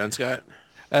outfit. You done, Scott?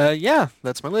 Yeah,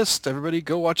 that's my list. Everybody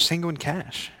go watch Tango and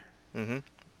Cash. Mm-hmm.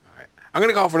 I'm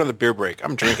going to call for another beer break.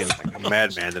 I'm drinking like a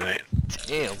madman tonight.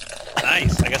 Damn.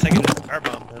 Nice. I guess I can do a car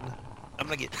bomb then. I'm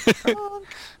going to get... All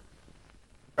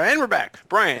right, and we're back.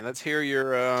 Brian, let's hear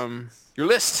your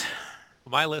list.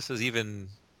 My list is even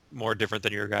more different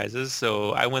than your guys's,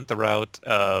 so I went the route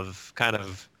of kind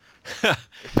of... Fat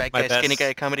My guy, skinny best-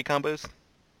 guy comedy combos.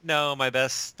 No,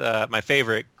 my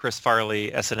favorite Chris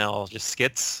Farley SNL just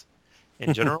skits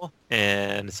in general.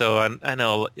 And so I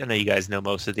know you guys know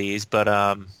most of these, but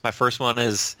my first one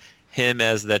is him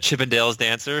as the Chippendales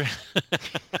dancer.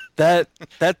 That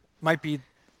might be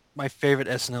my favorite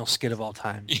SNL skit of all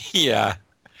time. Yeah.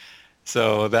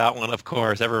 So that one, of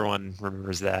course, everyone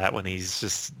remembers that when he's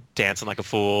just dancing like a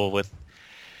fool with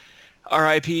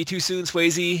R.I.P. Too Soon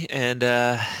Swayze and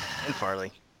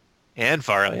Farley.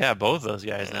 Farley. Yeah, both those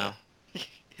guys now.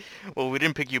 Well, we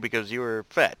didn't pick you because you were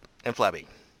fat and flabby.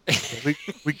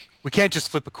 We can't just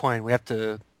flip a coin. We have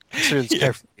to consider this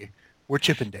carefully. We're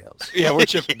Chippendales. Yeah, we're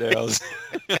Chippendales.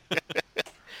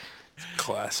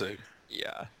 Classic.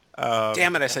 Yeah.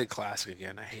 Damn it, I said classic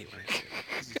again. I hate when I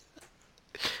say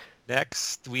it.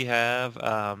 Next, we have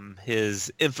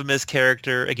his infamous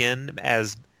character again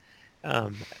as,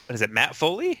 what is it, Matt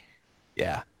Foley?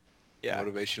 Yeah. Yeah.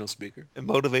 Motivational speaker. A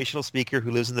motivational speaker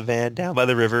who lives in the van down by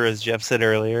the river, as Jeff said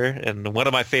earlier. And one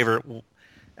of my favorite,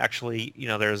 actually,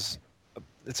 it's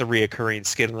a reoccurring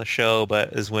skit in the show,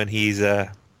 but is when he's, I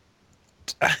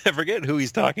forget who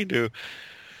he's talking to.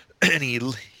 And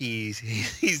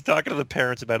he's talking to the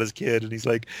parents about his kid, and he's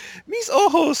like, "Mis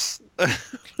ojos."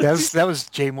 That was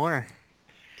Jay Moore.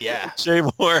 Yeah. Jay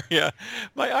Moore. Yeah,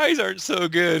 my eyes aren't so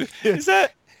good. Is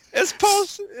that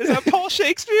Paul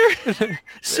Shakespeare?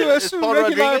 Su Paul regular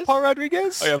Rodriguez? Paul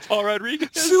Rodriguez. Oh yeah, Paul Rodriguez.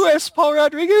 Su Paul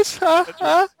Rodriguez.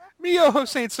 Huh? Me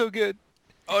ojos ain't so good.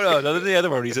 Oh no, the other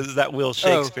one. He says, "Is that Will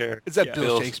Shakespeare?" Is that Yeah.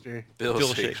 Bill Shakespeare? Bill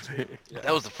Bill Shakespeare.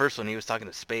 That was the first one. He was talking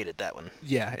to Spade at that one.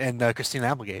 Yeah, and Christina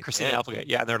Applegate. Christina Yeah. Applegate.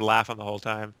 Yeah, and they're laughing the whole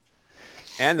time.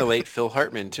 And the late Phil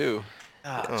Hartman, too.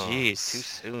 Oh, Too jeez.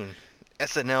 soon.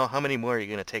 SNL, how many more are you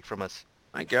going to take from us?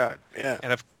 My God. Yeah.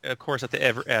 And of course, at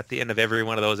the end of every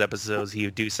one of those episodes, he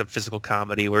would do some physical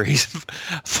comedy where he's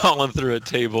falling through a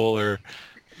table or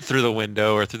through the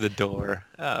window or through the door.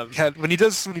 God, when he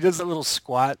does that little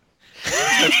squat.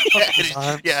 His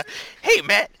arms. Yeah. Hey,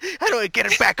 Matt, how do I get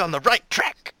it back on the right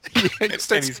track? He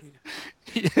starts-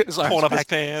 his arms pulling up his back.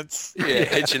 pants. Yeah,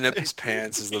 edging up his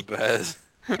pants is the best.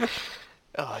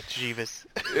 Oh, Jeeves.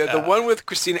 Yeah, the one with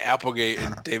Christina Applegate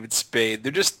and David Spade,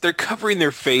 they're covering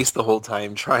their face the whole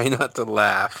time, trying not to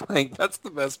laugh. Like, that's the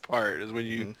best part, is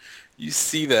when you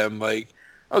see them, like,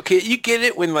 okay, you get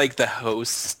it when, like, the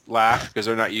hosts laugh because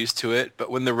they're not used to it,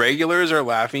 but when the regulars are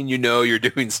laughing, you know you're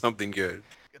doing something good.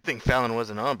 Good thing Fallon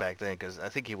wasn't on back then, because I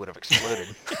think he would have exploded.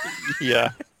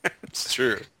 Yeah. It's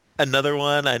true. Another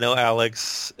one, I know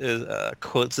Alex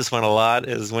quotes this one a lot,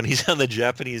 is when he's on the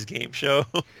Japanese game show.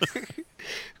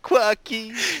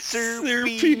 Quacky,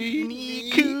 Serpiniku.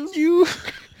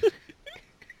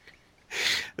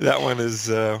 That one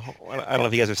is, I don't know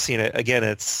if you guys have seen it. Again,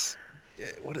 it's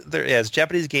it's a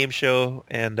Japanese game show,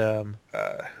 and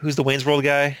who's the Wayne's World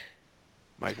guy?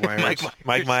 Mike Myers.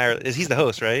 Mike Myers. He's the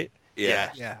host, right? Yeah.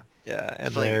 Yeah. Yeah,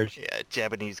 and Like, they're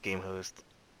Japanese game host.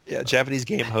 Japanese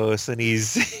game host, and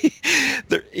he's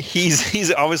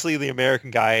obviously the American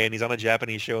guy, and he's on a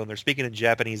Japanese show, and they're speaking in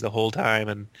Japanese the whole time,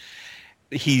 and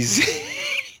he's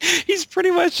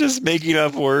pretty much just making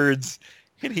up words,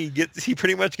 and he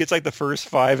pretty much gets like the first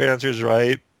 5 answers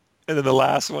right, and then the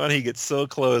last one he gets so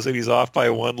close and he's off by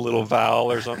one little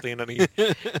vowel or something, and he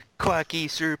Quacky,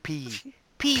 Serpiku.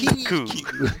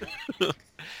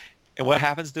 and what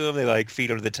happens to him? They like feed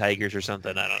him to the tigers or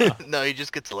something. I don't know. No, he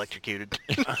just gets electrocuted.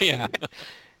 Yeah.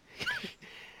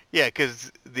 Yeah,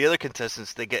 because the other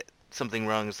contestants, they get something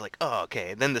wrong. It's like, oh,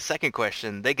 okay. Then the second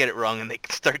question, they get it wrong, and they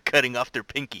start cutting off their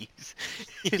pinkies.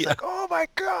 He's like, oh my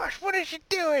gosh, what is she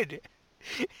doing?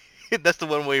 That's the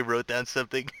one where he wrote down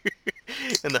something.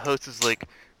 And the host is like,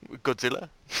 Godzilla?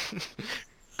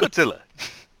 Godzilla.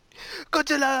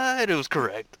 Godzilla! And it was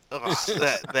correct. Oh,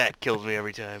 that kills me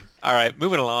every time. All right,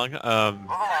 moving along. I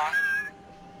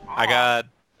got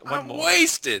one I'm more.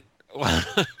 wasted. One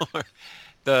more.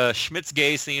 The Schmitz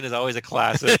gay scene is always a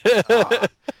classic.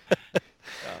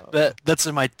 That's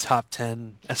in my top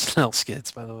 10 SNL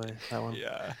skits, by the way. That one.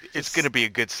 Yeah. It's going to be a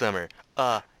good summer.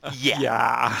 Yeah.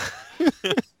 Yeah.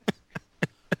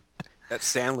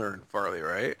 That's Sandler and Farley,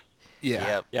 right? Yeah.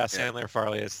 Yep. Yeah, Sandler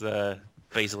Farley is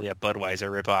basically a Budweiser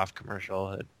ripoff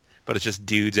commercial, but it's just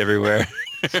dudes everywhere.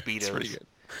 Speedos. It's pretty good.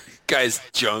 Guys,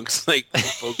 junks, like,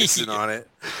 focusing on it.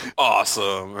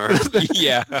 Awesome. Or,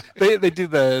 Yeah. They do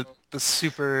the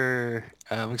super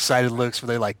excited looks where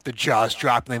they like their jaws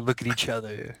drop and they look at each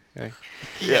other. Right?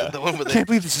 Yeah, the one where I can't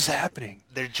believe this is happening.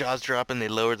 their jaws drop and they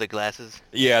lower the glasses.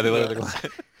 Yeah, they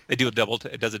do a double.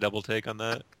 It does a double take on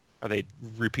that, or they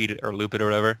repeat it or loop it or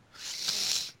whatever.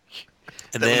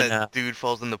 And Then when then, that dude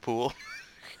falls in the pool.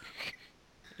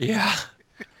 yeah,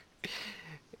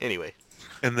 Anyway.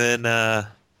 and then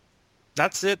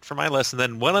that's it for my list. And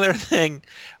then one other thing,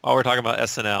 while we're talking about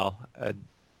SNL.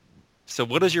 So,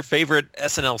 what is your favorite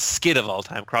SNL skit of all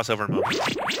time? Crossover movie.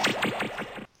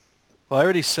 Well, I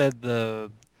already said the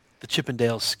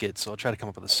Chippendale skit, so I'll try to come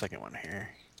up with a second one here.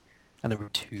 And number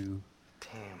 2.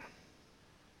 Damn.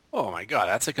 Oh my god,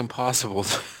 that's like impossible.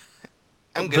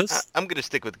 I'm gonna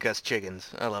stick with Gus Chickens.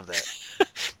 I love that.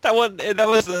 That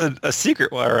was a secret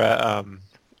or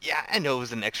Yeah, I know it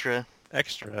was an extra.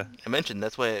 extra. I mentioned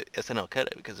that's why SNL cut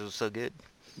it because it was so good.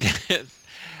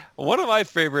 One of my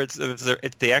favorites,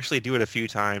 they actually do it a few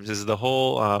times, is the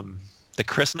whole the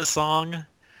Christmas song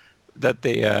that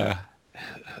they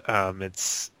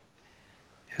it's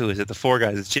who is it? The four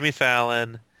guys. It's Jimmy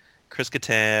Fallon, Chris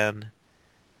Kattan,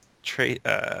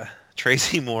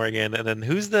 Tracy Morgan, and then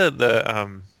who's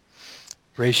the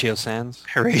Ratio Sands.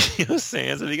 Horatio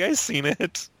Sands? Have you guys seen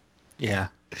it? Yeah.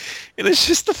 And it's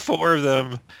just the four of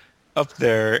them up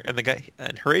there, and the guy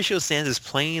and Horatio Sands is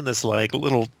playing this like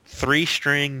little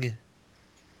 3-string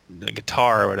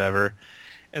guitar or whatever,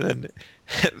 and then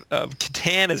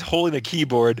Catan is holding a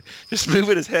keyboard, just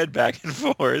moving his head back and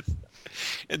forth,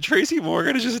 and Tracy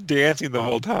Morgan is just dancing the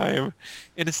whole time,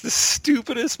 and it's the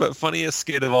stupidest but funniest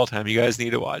skit of all time. You guys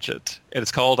need to watch it, and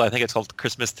I think it's called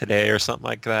Christmas Today or something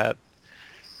like that.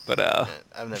 But I've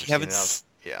never you seen haven't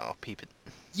it. I'll peep it.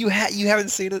 you haven't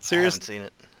seen it? I haven't Seriously? seen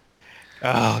it.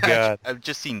 Oh god. I've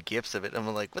just seen gifs of it.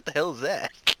 I'm like, what the hell is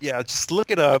that? Yeah, just look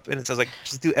it up, and it says like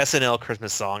just do SNL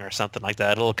Christmas song or something like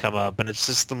that. It'll come up, and it's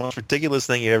just the most ridiculous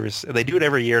thing you ever. They do it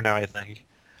every year now, I think.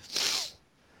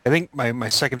 I think my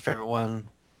second favorite one,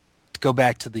 to go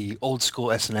back to the old school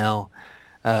SNL,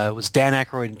 was Dan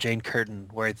Aykroyd and Jane Curtin,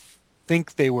 where I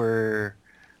think they were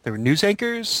news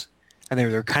anchors, and they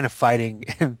were kind of fighting.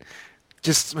 And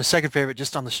just my second favorite,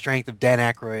 just on the strength of Dan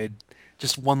Aykroyd,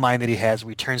 just one line that he has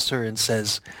where he turns to her and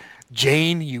says,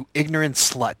 "Jane, you ignorant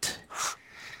slut."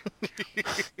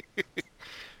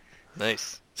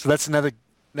 Nice. So that's another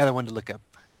one to look up,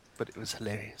 but it was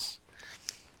hilarious.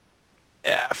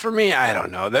 Yeah, for me, I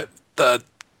don't know.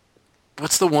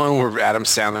 What's the one where Adam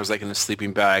Sandler's like in a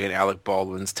sleeping bag and Alec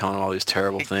Baldwin's telling him all these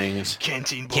terrible things?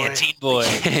 Canteen boy. Canteen Boy.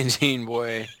 Canteen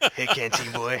Boy. Hey,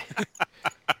 canteen boy.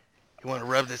 You want to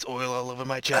rub this oil all over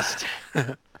my chest?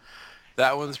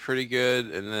 That one's pretty good.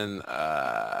 And then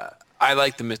I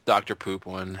like the Miss Dr. Poop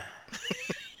one.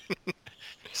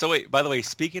 So wait, by the way,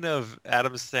 speaking of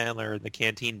Adam Sandler and the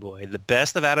Canteen Boy, the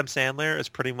best of Adam Sandler is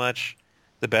pretty much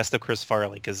the best of Chris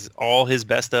Farley because all his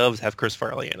best ofs have Chris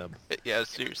Farley in them. Yeah,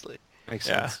 seriously. Makes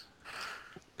Yeah. sense.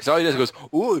 Because all he does goes,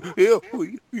 ooh, yeah,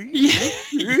 ooh,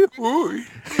 yeah, ooh.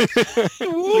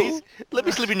 Please, let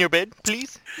me sleep in your bed,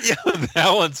 please. Yeah,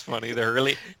 that one's funny. The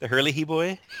Hurley he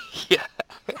boy. Yeah.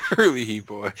 Early he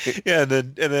boy. Yeah, and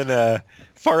then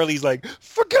Farley's like,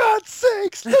 for God's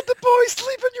sakes, let the boy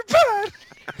sleep in your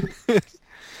bed.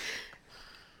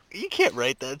 You can't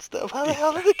write that stuff. How the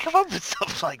hell did they come up with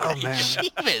stuff like that? Oh, man.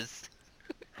 Jeebus.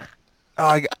 Oh,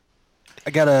 I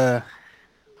gotta.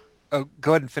 Oh,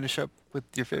 go ahead and finish up with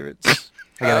your favorites.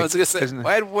 I was gonna say, isn't it-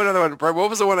 I had one other one. What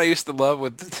was the one I used to love?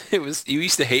 With it was you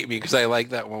used to hate me because I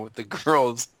liked that one with the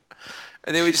girls,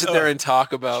 and then we sit there and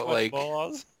talk about like,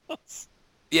 Balls.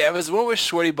 yeah, it was one with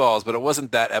sweaty balls, but it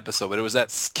wasn't that episode, but it was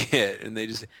that skit, and they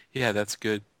just, yeah, that's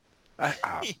good.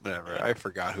 Whatever, I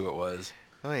forgot who it was.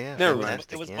 Oh yeah. Never mind.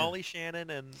 fantastic, It was yeah. Molly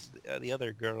Shannon and the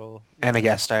other girl. Anna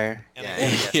Gasteyer.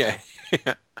 Yeah.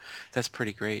 Yeah, that's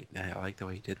pretty great. I like the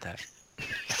way you did that.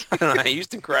 I don't know, it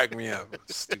used to crack me up. It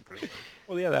was stupid.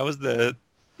 Well, yeah, that was the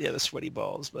sweaty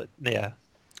balls, but yeah.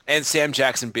 And Sam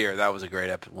Jackson Beer, that was a great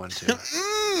one too.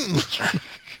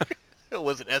 It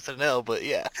wasn't SNL, but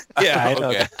yeah. Yeah, I know.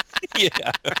 Okay.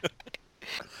 Yeah.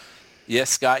 Yes,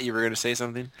 Scott, you were going to say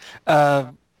something?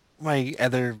 My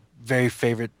other very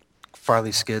favorite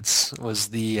Farley skits was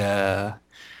the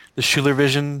Schuler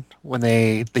Vision when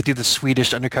they do the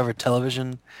Swedish undercover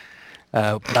television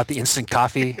about the instant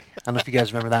coffee. I don't know if you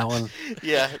guys remember that one.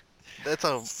 Yeah. That's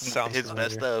all Sounds his familiar.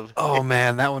 best of. Oh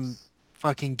man, that one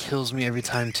fucking kills me every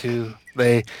time too.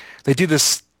 They do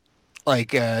this like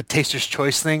taster's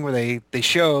choice thing where they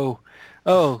show,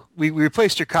 oh, we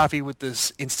replaced your coffee with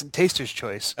this instant taster's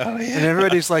choice. Oh, yeah. And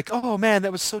everybody's like, oh man,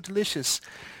 that was so delicious.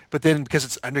 But then because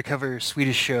it's undercover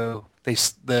Swedish show,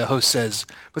 the host says,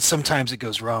 but sometimes it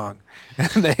goes wrong. And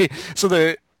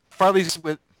the Farley's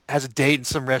has a date in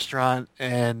some restaurant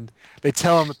and they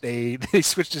tell him that they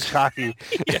switched his coffee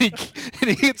and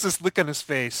he gets this look on his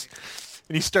face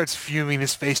and he starts fuming.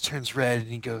 His face turns red and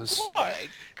he goes,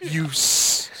 you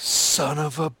son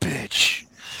of a bitch.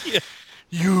 Yeah.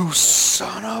 You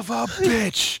son of a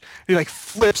bitch. He like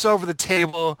flips over the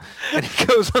table and he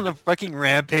goes on a fucking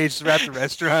rampage throughout the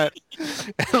restaurant.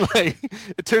 And like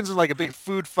it turns into like a big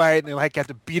food fight and they like have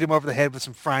to beat him over the head with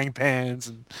some frying pans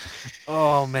and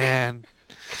oh man.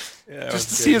 Yeah, Just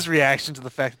to see his reaction to the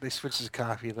fact that they switched his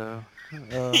coffee though.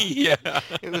 Yeah.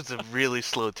 It was a really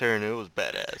slow turn. It was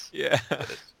badass. Yeah.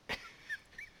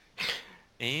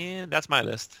 And that's my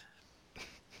list.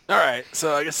 All right,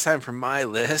 so I guess it's time for my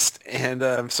list,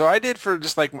 and so I did for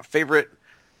just like my favorite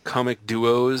comic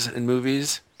duos in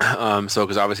movies. So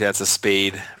because obviously that's a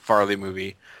Spade Farley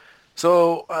movie.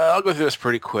 So I'll go through this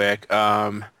pretty quick.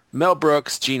 Mel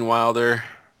Brooks, Gene Wilder.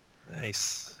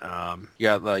 Nice. You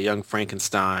got Young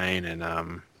Frankenstein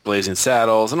and Blazing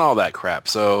Saddles and all that crap.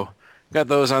 So got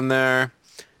those on there.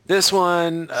 This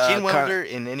one, Gene Wilder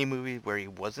in any movie where he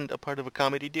wasn't a part of a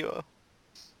comedy duo?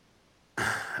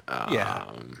 Yeah.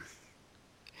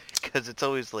 Because it's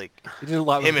always like He did a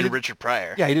lot. him he and did- Richard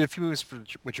Pryor. Yeah, he did a few movies for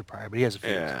Richard Pryor, but he has a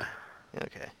few. Yeah,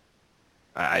 Okay.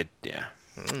 yeah.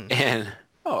 Mm. And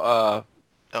Oh,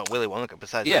 Willy Wonka.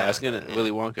 Besides, yeah, that I was one, gonna yeah.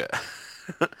 Willy Wonka.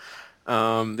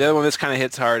 The other one that's kind of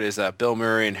hits hard is Bill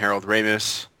Murray and Harold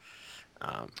Ramis.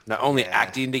 Not only Yeah.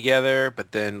 acting together,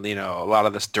 but then a lot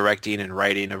of this directing and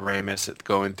writing of Ramis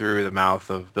going through the mouth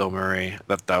of Bill Murray.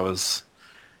 That was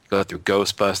go through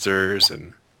Ghostbusters and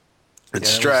Yeah, that was-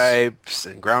 Stripes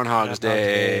and Groundhog's Groundhog's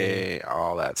Day,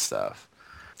 all that stuff.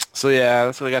 So yeah,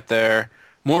 that's what I got there.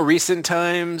 More recent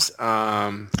times,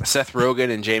 Seth Rogen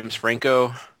and James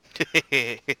Franco.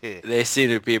 They seem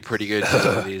to be a pretty good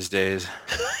duo these days.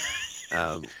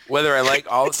 Whether I like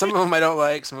some of them I don't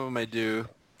like, some of them I do.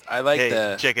 I like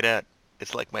Hey, check it out.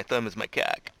 It's like my thumb is my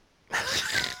cock.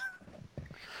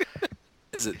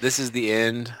 This is the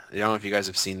end. I don't know if you guys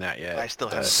have seen that yet. I still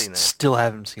haven't seen that. Still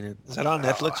haven't seen it. Is that on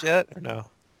Netflix yet or no?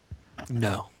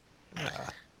 No.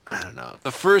 I don't know.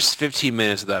 The first 15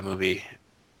 minutes of that movie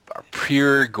are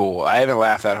pure gold. I haven't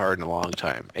laughed that hard in a long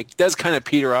time. It does kind of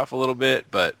peter off a little bit,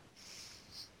 but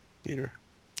Peter.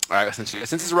 all right, since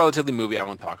it's a relatively movie, I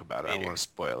won't talk about it. I Peter. don't want to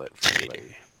spoil it for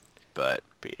anybody. But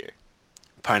Peter,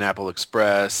 Pineapple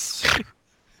Express,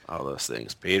 all those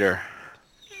things, Peter.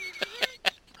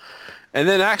 And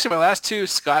then actually my last two,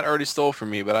 Scott already stole from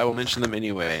me, but I will mention them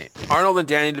anyway. Arnold and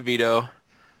Danny DeVito.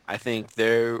 I think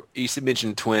they're, you used to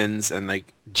mention Twins and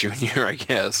like Junior, I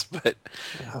guess, but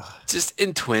just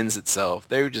in Twins itself,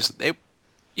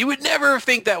 you would never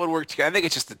think that would work together. I think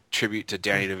it's just a tribute to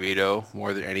Danny DeVito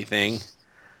more than anything,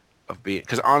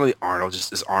 because Arnold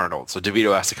just is Arnold, so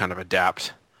DeVito has to kind of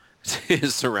adapt to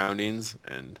his surroundings,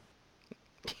 and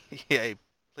Yeah, he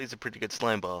plays a pretty good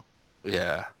slime ball.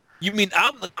 yeah. You mean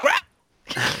I'm the crap?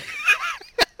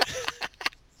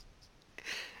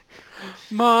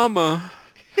 Mama.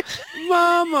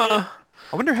 Mama.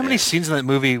 I wonder how many scenes in that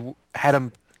movie had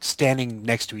them standing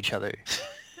next to each other.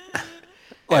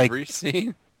 Like, Every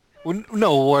scene.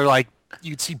 no, or like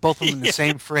you'd see both of them in the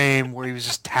same frame where he was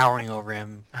just towering over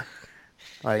him.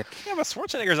 Like, Yeah, but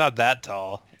Schwarzenegger's not that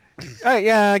tall.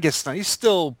 yeah, I guess not. He's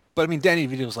still, but I mean, Danny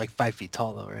DeVito's like 5 feet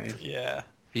tall though, right? Yeah.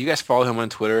 You guys follow him on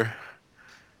Twitter?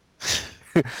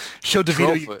 Show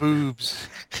DeVito your Trollfoot. boobs.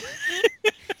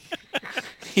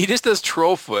 He just does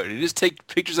troll foot. He just takes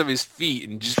pictures of his feet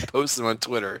and just posts them on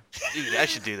Twitter. Dude, I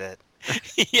should do that.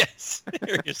 Yes.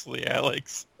 Seriously,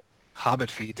 Alex.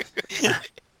 Hobbit feet.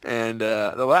 And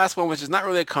the last one, which is not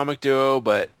really a comic duo,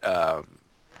 but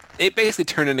it basically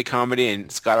turned into comedy, and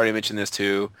Scott already mentioned this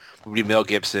too, would be Mel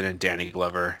Gibson and Danny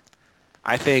Glover.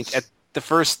 I think at the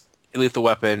first Lethal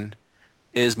Weapon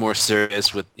is more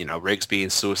serious with, Riggs being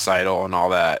suicidal and all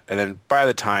that. And then by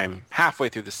the time, halfway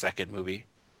through the second movie,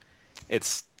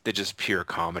 they're just pure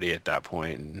comedy at that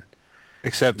point. And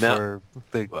Except Mel- for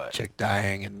the What? chick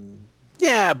dying in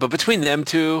yeah, but between them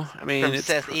two, I mean, From it's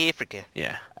South Africa.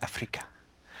 yeah. Africa.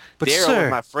 But Daryl was sir,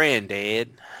 my friend, Dad.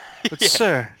 but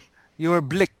sir, you are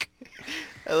Blick.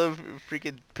 I love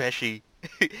freaking Pesci.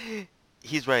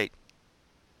 He's right.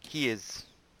 He is.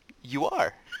 You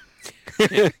are.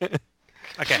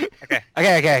 Okay.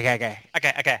 Okay.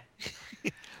 Okay.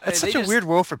 That's They such a just- weird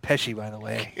role for Pesci, by the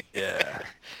way. Yeah.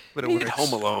 But He it did works.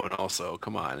 Home Alone also.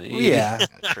 Come on. Yeah,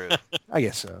 That's true. I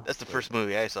guess so. That's the first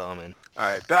movie I saw him in. All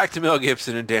right, back to Mel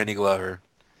Gibson and Danny Glover.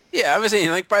 Yeah, I was saying,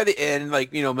 like, by the end,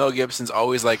 like, Mel Gibson's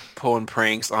always, like, pulling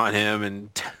pranks on him and,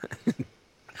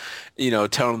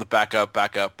 telling him to back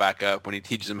up when he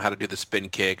teaches him how to do the spin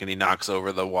kick and he knocks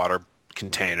over the water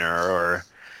container, or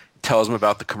tells him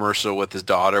about the commercial with his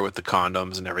daughter with the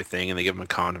condoms and everything, and they give him a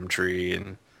condom tree.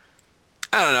 And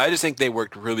I don't know. I just think they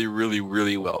worked really, really,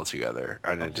 really well together.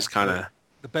 And it just kind of...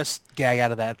 The best gag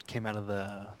out of that came out of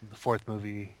the fourth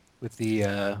movie with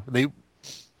the they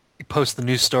post the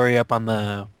news story up on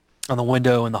the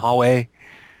window in the hallway,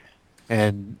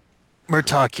 and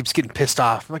Murtaugh keeps getting pissed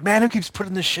off. I'm like, man, who keeps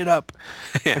putting this shit up?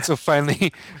 Yeah. And so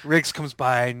finally, Riggs comes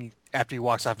by, and after he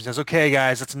walks off, he says, "Okay,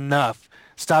 guys, that's enough.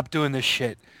 Stop doing this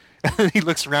shit." And then he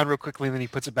looks around real quickly, and then he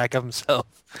puts it back up himself.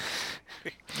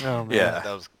 Oh man. Yeah.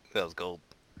 That was gold.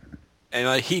 And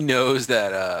like he knows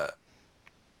that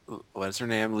what is her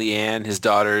name? Leanne, his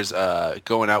daughter's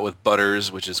going out with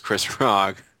Butters, which is Chris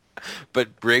Rock.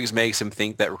 But Briggs makes him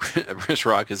think that Chris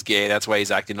Rock is gay. That's why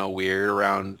he's acting all weird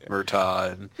around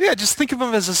Murtaugh. And Yeah, just think of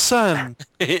him as a son.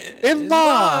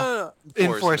 In-law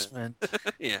Enforcement.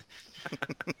 Yeah.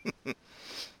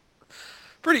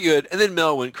 Pretty good. And then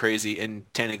Mel went crazy, and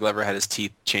Danny Glover had his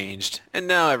teeth changed, and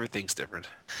now everything's different.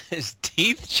 His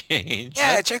teeth changed.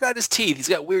 Yeah, check out his teeth. He's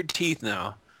got weird teeth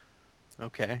now.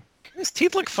 Okay. His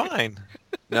teeth look fine.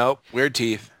 Nope, weird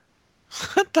teeth.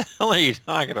 What the hell are you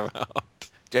talking about?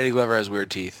 Danny Glover has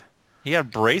weird teeth. He had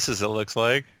braces, it looks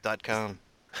like. .com.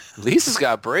 Lisa's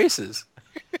got braces.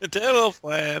 Dental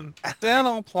plan.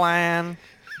 Dental plan.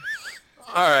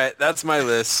 All right, that's my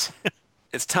list.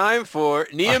 It's time for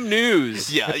Neum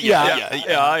News. Yeah.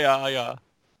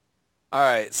 All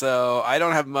right, so I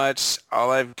don't have much.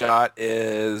 All I've got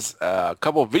is a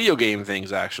couple video game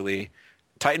things, actually.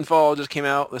 Titanfall just came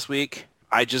out this week.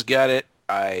 I just got it.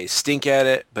 I stink at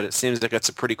it, but it seems like it's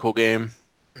a pretty cool game.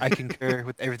 I concur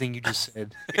with everything you just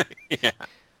said. Yeah.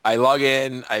 I log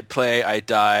in, I play, I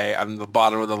die. I'm the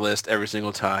bottom of the list every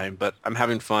single time, but I'm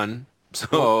having fun.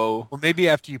 So, Well, maybe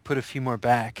after you put a few more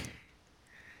back,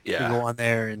 you yeah. go on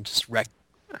there and just wreck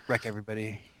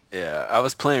everybody. Yeah, I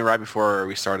was playing right before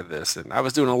we started this, and I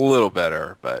was doing a little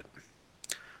better, but...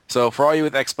 So, for all you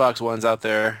with Xbox Ones out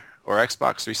there, or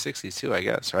Xbox 360s too, I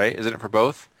guess, right? Isn't it for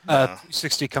both?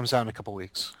 360 comes out in a couple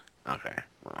weeks. Okay,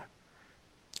 well.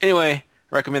 Anyway,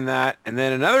 recommend that. And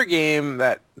then another game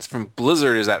that's from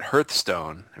Blizzard is that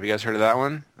Hearthstone. Have you guys heard of that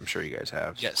one? I'm sure you guys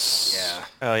have. Yes. Yeah.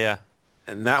 Oh, yeah.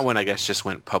 And that one, I guess, just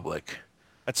went public.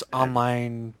 That's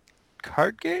online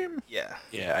card game? Yeah.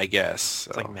 Yeah, I guess.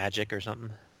 It's like Magic or something.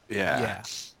 Yeah.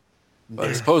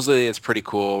 But supposedly it's pretty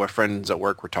cool. My friends at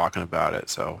work were talking about it,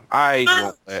 so I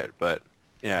won't play it, but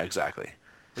yeah, exactly.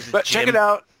 But check it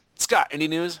out. Scott, any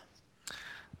news?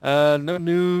 No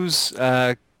news.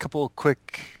 Couple of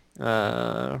quick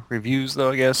reviews,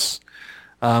 though, I guess.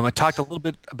 I talked a little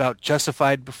bit about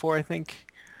Justified before, I think.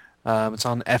 It's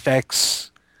on FX.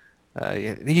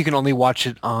 I think you can only watch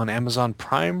it on Amazon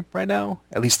Prime right now,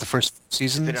 at least the first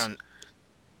seasons. Is it on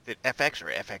the FX or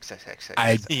FXXX?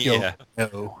 I Yeah.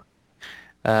 don't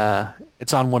know.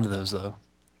 It's on one of those, though.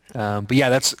 But yeah,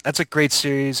 that's a great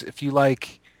series. If you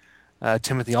like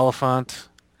Timothy Oliphant,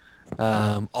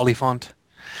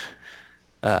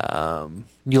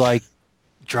 you like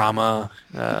drama,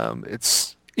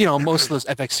 it's, most of those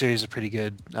FX series are pretty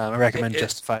good. I recommend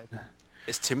Justified.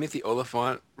 Is Timothy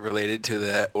Oliphant related to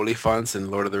the Oliphants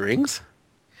in Lord of the Rings?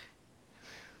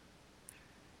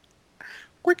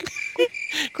 Cricket.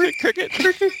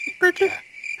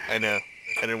 I know.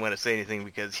 I didn't want to say anything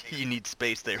because you need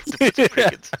space there to put some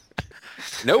crickets.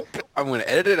 Nope. I'm going to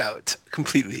edit it out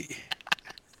completely.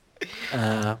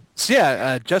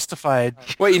 Justified.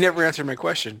 Wait, you never answered my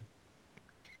question.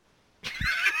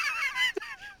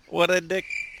 What a dick.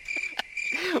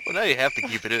 Well, now you have to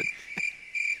keep it in.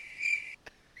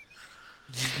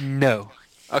 No.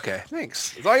 Okay,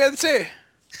 thanks. That's all I got to say.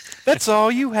 That's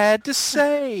all you had to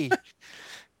say.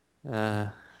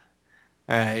 All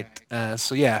right.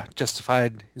 So yeah,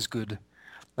 Justified is good.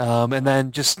 And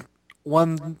then just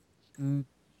one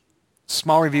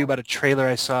small review about a trailer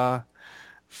I saw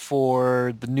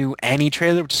for the new Annie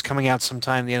trailer, which is coming out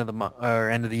sometime at the end of the month or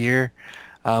end of the year.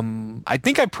 I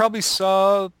think I probably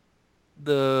saw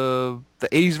the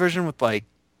 80s version with like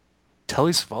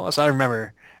Telly Savalas. I don't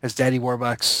remember, as Daddy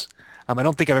Warbucks. I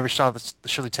don't think I've ever saw the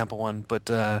Shirley Temple one, but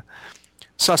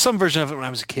saw some version of it when I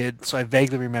was a kid, so I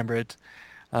vaguely remember it.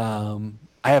 I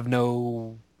have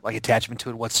no attachment to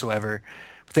it whatsoever.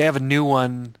 But they have a new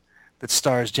one that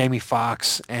stars Jamie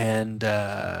Foxx and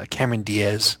Cameron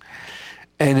Diaz,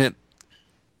 and it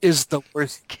is the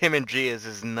worst. Cameron Diaz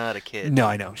is not a kid. No,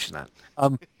 I know she's not.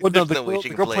 Well, no, There's the no way girl, she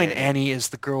the can girl play playing Annie. Annie is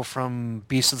the girl from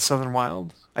Beast of the Southern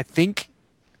Wild, I think.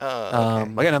 Okay. I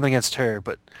got nothing against her,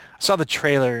 but I saw the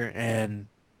trailer and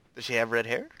Does she have red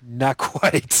hair? not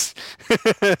quite.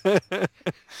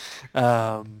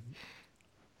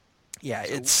 Yeah,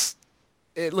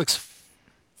 it looks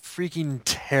freaking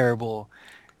terrible.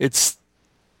 It's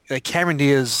like Cameron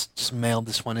Diaz just mailed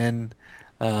this one in.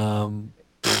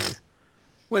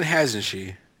 When hasn't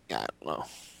she? I don't know.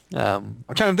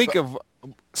 I'm trying to think of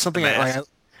something Mask.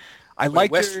 I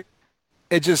liked West- her.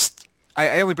 It just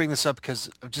I only bring this up because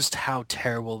of just how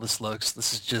terrible this looks.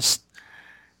 This is just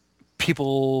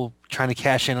people trying to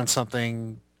cash in on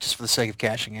something just for the sake of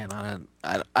cashing in on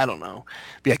it. I don't know.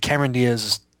 But yeah, Cameron Diaz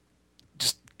is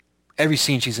just every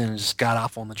scene she's in is just god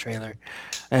awful in the trailer,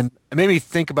 and it made me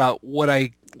think about what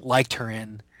I liked her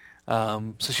in.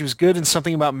 So she was good in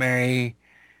Something About Mary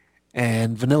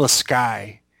and Vanilla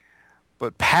Sky,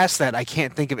 But past that, I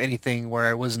can't think of anything where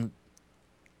I wasn't.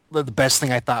 The best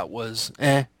thing I thought was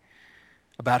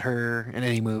about her in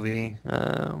any movie.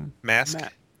 Mask.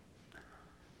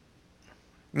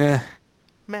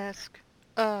 Mask.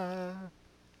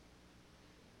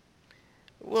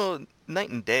 Well, Night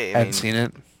and Day. I haven't seen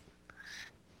it.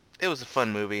 It was a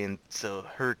fun movie, and so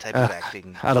her type of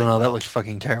acting. I don't know. That looked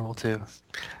fucking terrible too.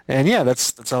 And yeah,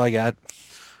 that's all I got.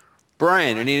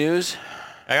 Brian, any news?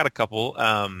 I got a couple.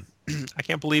 I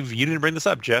can't believe you didn't bring this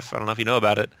up, Jeff. I don't know if you know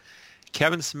about it.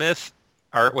 Kevin Smith,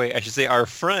 our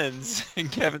friends,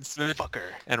 Kevin Smith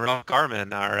Fucker. and Ralph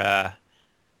Garman are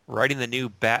writing a new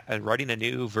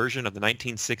version of the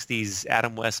 1960s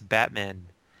Adam West Batman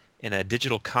in a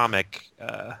digital comic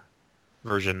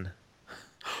version.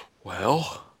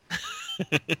 Well,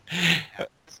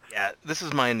 Yeah, this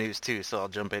is my news too, so I'll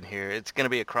jump in here. It's going to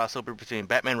be a crossover between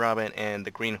Batman Robin and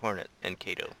the Green Hornet and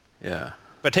Kato. yeah.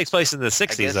 But it takes place in the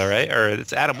 60s, guess- though, right? Or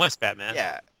it's Adam West Batman.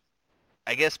 Yeah.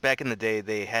 I guess back in the day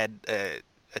they had a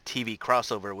TV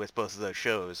crossover with both of those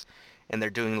shows, and they're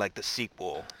doing like the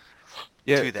sequel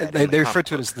Yeah, to that. they in the refer comic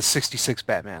to it book. as the '66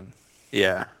 Batman.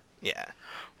 Yeah. Yeah.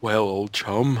 Well, old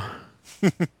chum.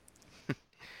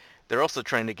 They're also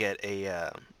trying to get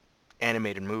a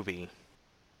animated movie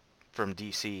from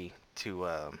DC to.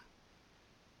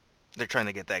 They're trying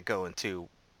to get that going too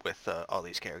with all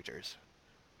these characters,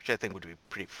 which I think would be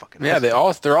pretty fucking. Yeah,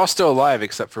 awesome. they're all still alive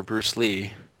except for Bruce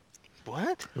Lee.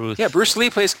 What? Oof. Yeah, Bruce Lee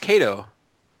plays Kato.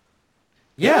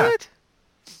 Yeah, What?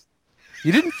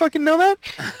 you didn't fucking know that?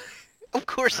 Of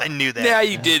course I knew that. Yeah,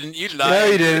 you didn't. You lied. No,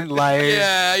 you didn't, liar.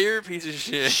 Yeah, you're a piece of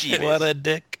shit. Shit. What a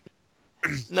dick.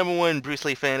 Number one Bruce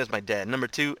Lee fan is my dad. Number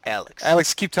two, Alex.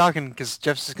 Alex, keep talking because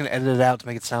Jeff's just gonna edit it out to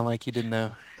make it sound like you didn't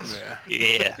know.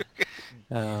 Yeah.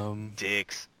 Yeah.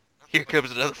 Dicks. Here comes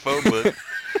another phone book.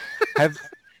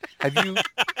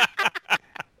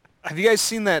 Have you guys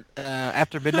seen that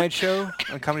After Midnight show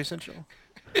on Comedy Central?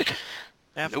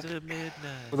 After midnight.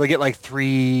 Where they get like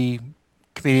 3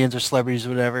 comedians or celebrities or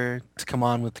whatever to come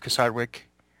on with Chris Hardwick.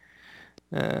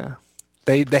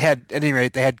 They had, at any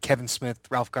rate, they had Kevin Smith,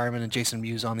 Ralph Garman, and Jason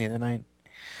Mewes on the other night.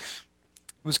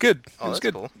 It was good. Oh, it was that's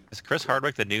good. cool. Is Chris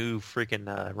Hardwick the new freaking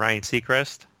Ryan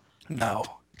Seacrest? No,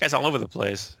 The guy's all over the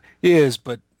place. he is,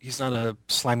 but he's not a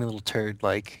slimy little turd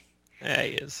like Yeah,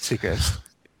 he is. Seacrest.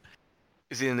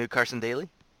 Is he the new Carson Daly?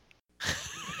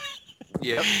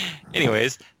 Yep.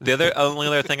 Anyways, the only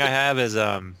other thing I have is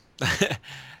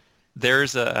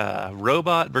there's a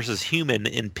robot versus human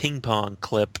in ping pong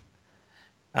clip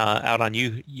out on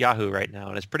Yahoo right now,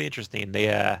 and it's pretty interesting.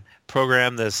 They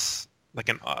program this like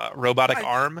an robotic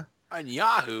arm. On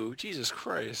Yahoo, Jesus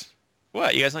Christ.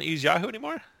 What? You guys don't use Yahoo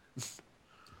anymore?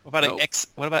 What about Nope.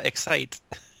 What about Excite?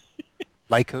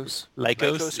 Lycos.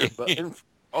 Lycos.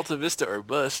 Alta Vista or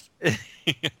bust.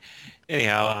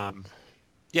 Anyhow,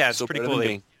 yeah, it's So pretty better cool.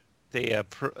 than They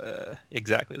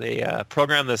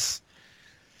program this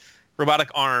robotic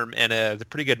arm, and it's a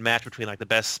pretty good match between like the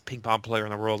best ping pong player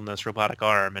in the world and this robotic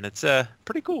arm, and it's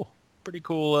pretty cool. Pretty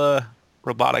cool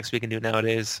robotics we can do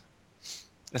nowadays.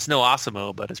 It's no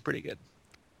Osimo, but it's pretty good.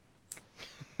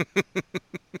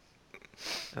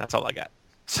 And that's all I got.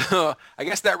 So I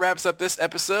guess that wraps up this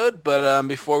episode. But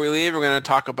before we leave, we're going to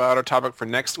talk about our topic for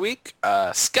next week.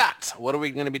 Scott, what are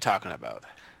we going to be talking about?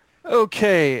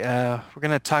 Okay, we're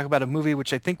going to talk about a movie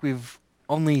which I think we've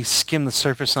only skimmed the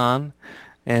surface on,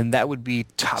 and that would be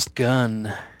Top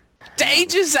Gun.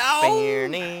 Danger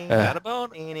Zone! Got a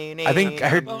boner. I think I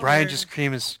heard Brian just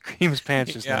cream his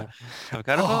pants just Yeah, I've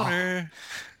got a boner.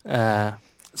 now.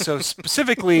 So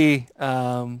specifically,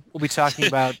 we'll be talking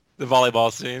about. The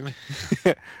volleyball scene.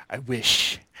 I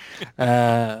wish.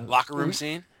 Locker room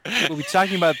scene? We'll be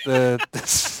talking about the.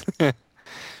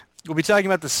 We'll be talking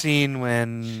about the scene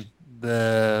when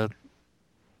the.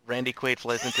 Randy Quaid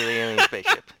flies into the alien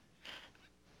spaceship.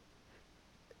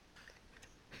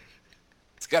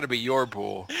 It's got to be your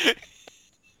pool.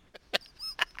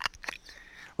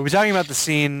 We'll be talking about the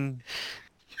scene.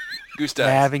 Goose dies.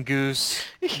 Having Goose.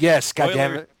 Yes,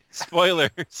 goddammit.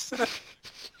 Spoilers.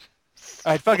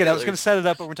 All right, fuck it. I was going to set it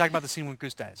up, but we're talking about the scene when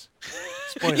Goose dies.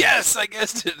 Spoilers. Yes, I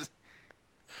guessed it.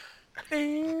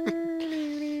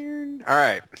 All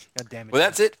right. God damn it. Well,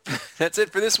 that's it. That's it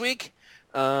for this week.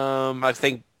 I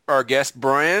thank our guest,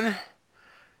 Brian.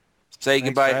 Say Thanks,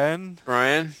 goodbye,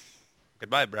 Brian.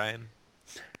 Goodbye, Brian.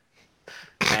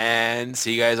 And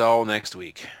see you guys all next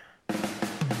week.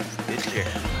 This chair.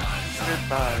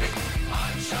 Goodbye.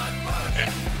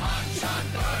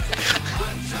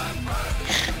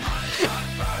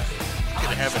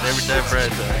 Gonna happen every time Brian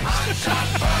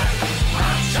dies.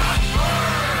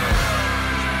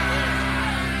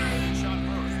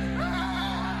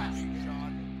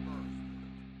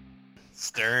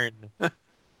 stern.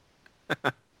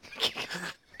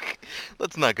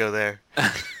 Let's not go there.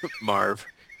 Marv.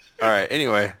 All right.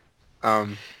 Anyway,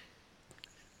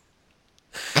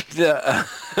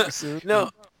 the no,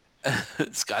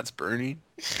 Scott's burning.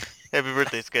 Happy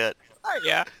birthday, Scott. Oh,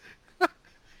 yeah.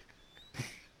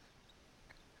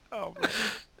 Oh,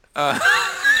 man.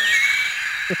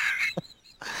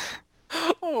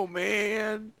 Oh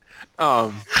man.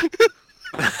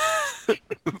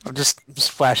 I'm just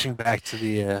flashing back to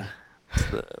the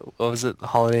what was it? The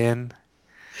Holiday Inn.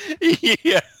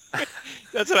 Yeah.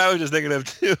 That's what I was just thinking of,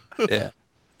 too. Yeah.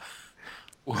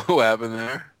 What happened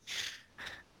there?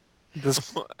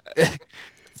 This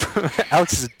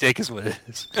Alex is a dick, is what it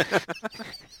is.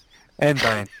 And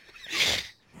Brian.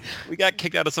 We got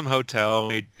kicked out of some hotel.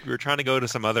 We were trying to go to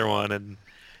some other one, and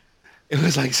it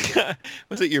was like, Scott,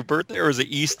 was it your birthday or was it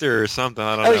Easter or something?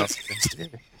 I don't know.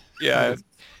 Yeah.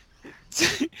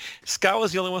 Scott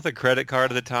was the only one with a credit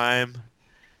card at the time,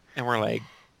 and we're like,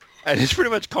 I just pretty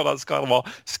much called out Scott on the wall,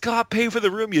 Scott, pay for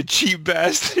the room, you cheap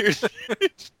bastard.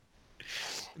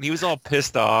 And he was all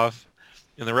pissed off,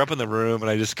 and they're up in the room, and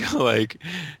I just go like,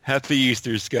 Happy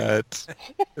Easter, Scott.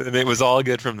 And it was all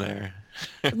good from there.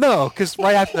 No, because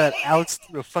right after that, Alex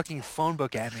threw a fucking phone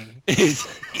book at me.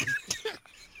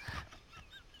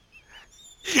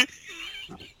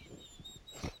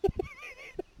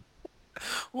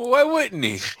 Well, why wouldn't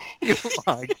he?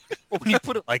 Like, when you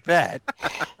put it like that,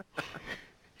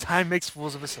 time makes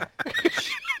fools of us all.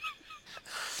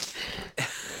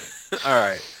 All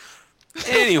right.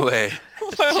 Anyway,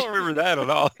 I don't remember that at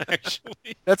all,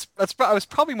 actually. I was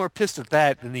probably more pissed at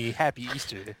that than the Happy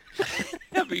Easter.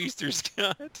 Happy Easter,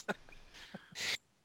 Scott.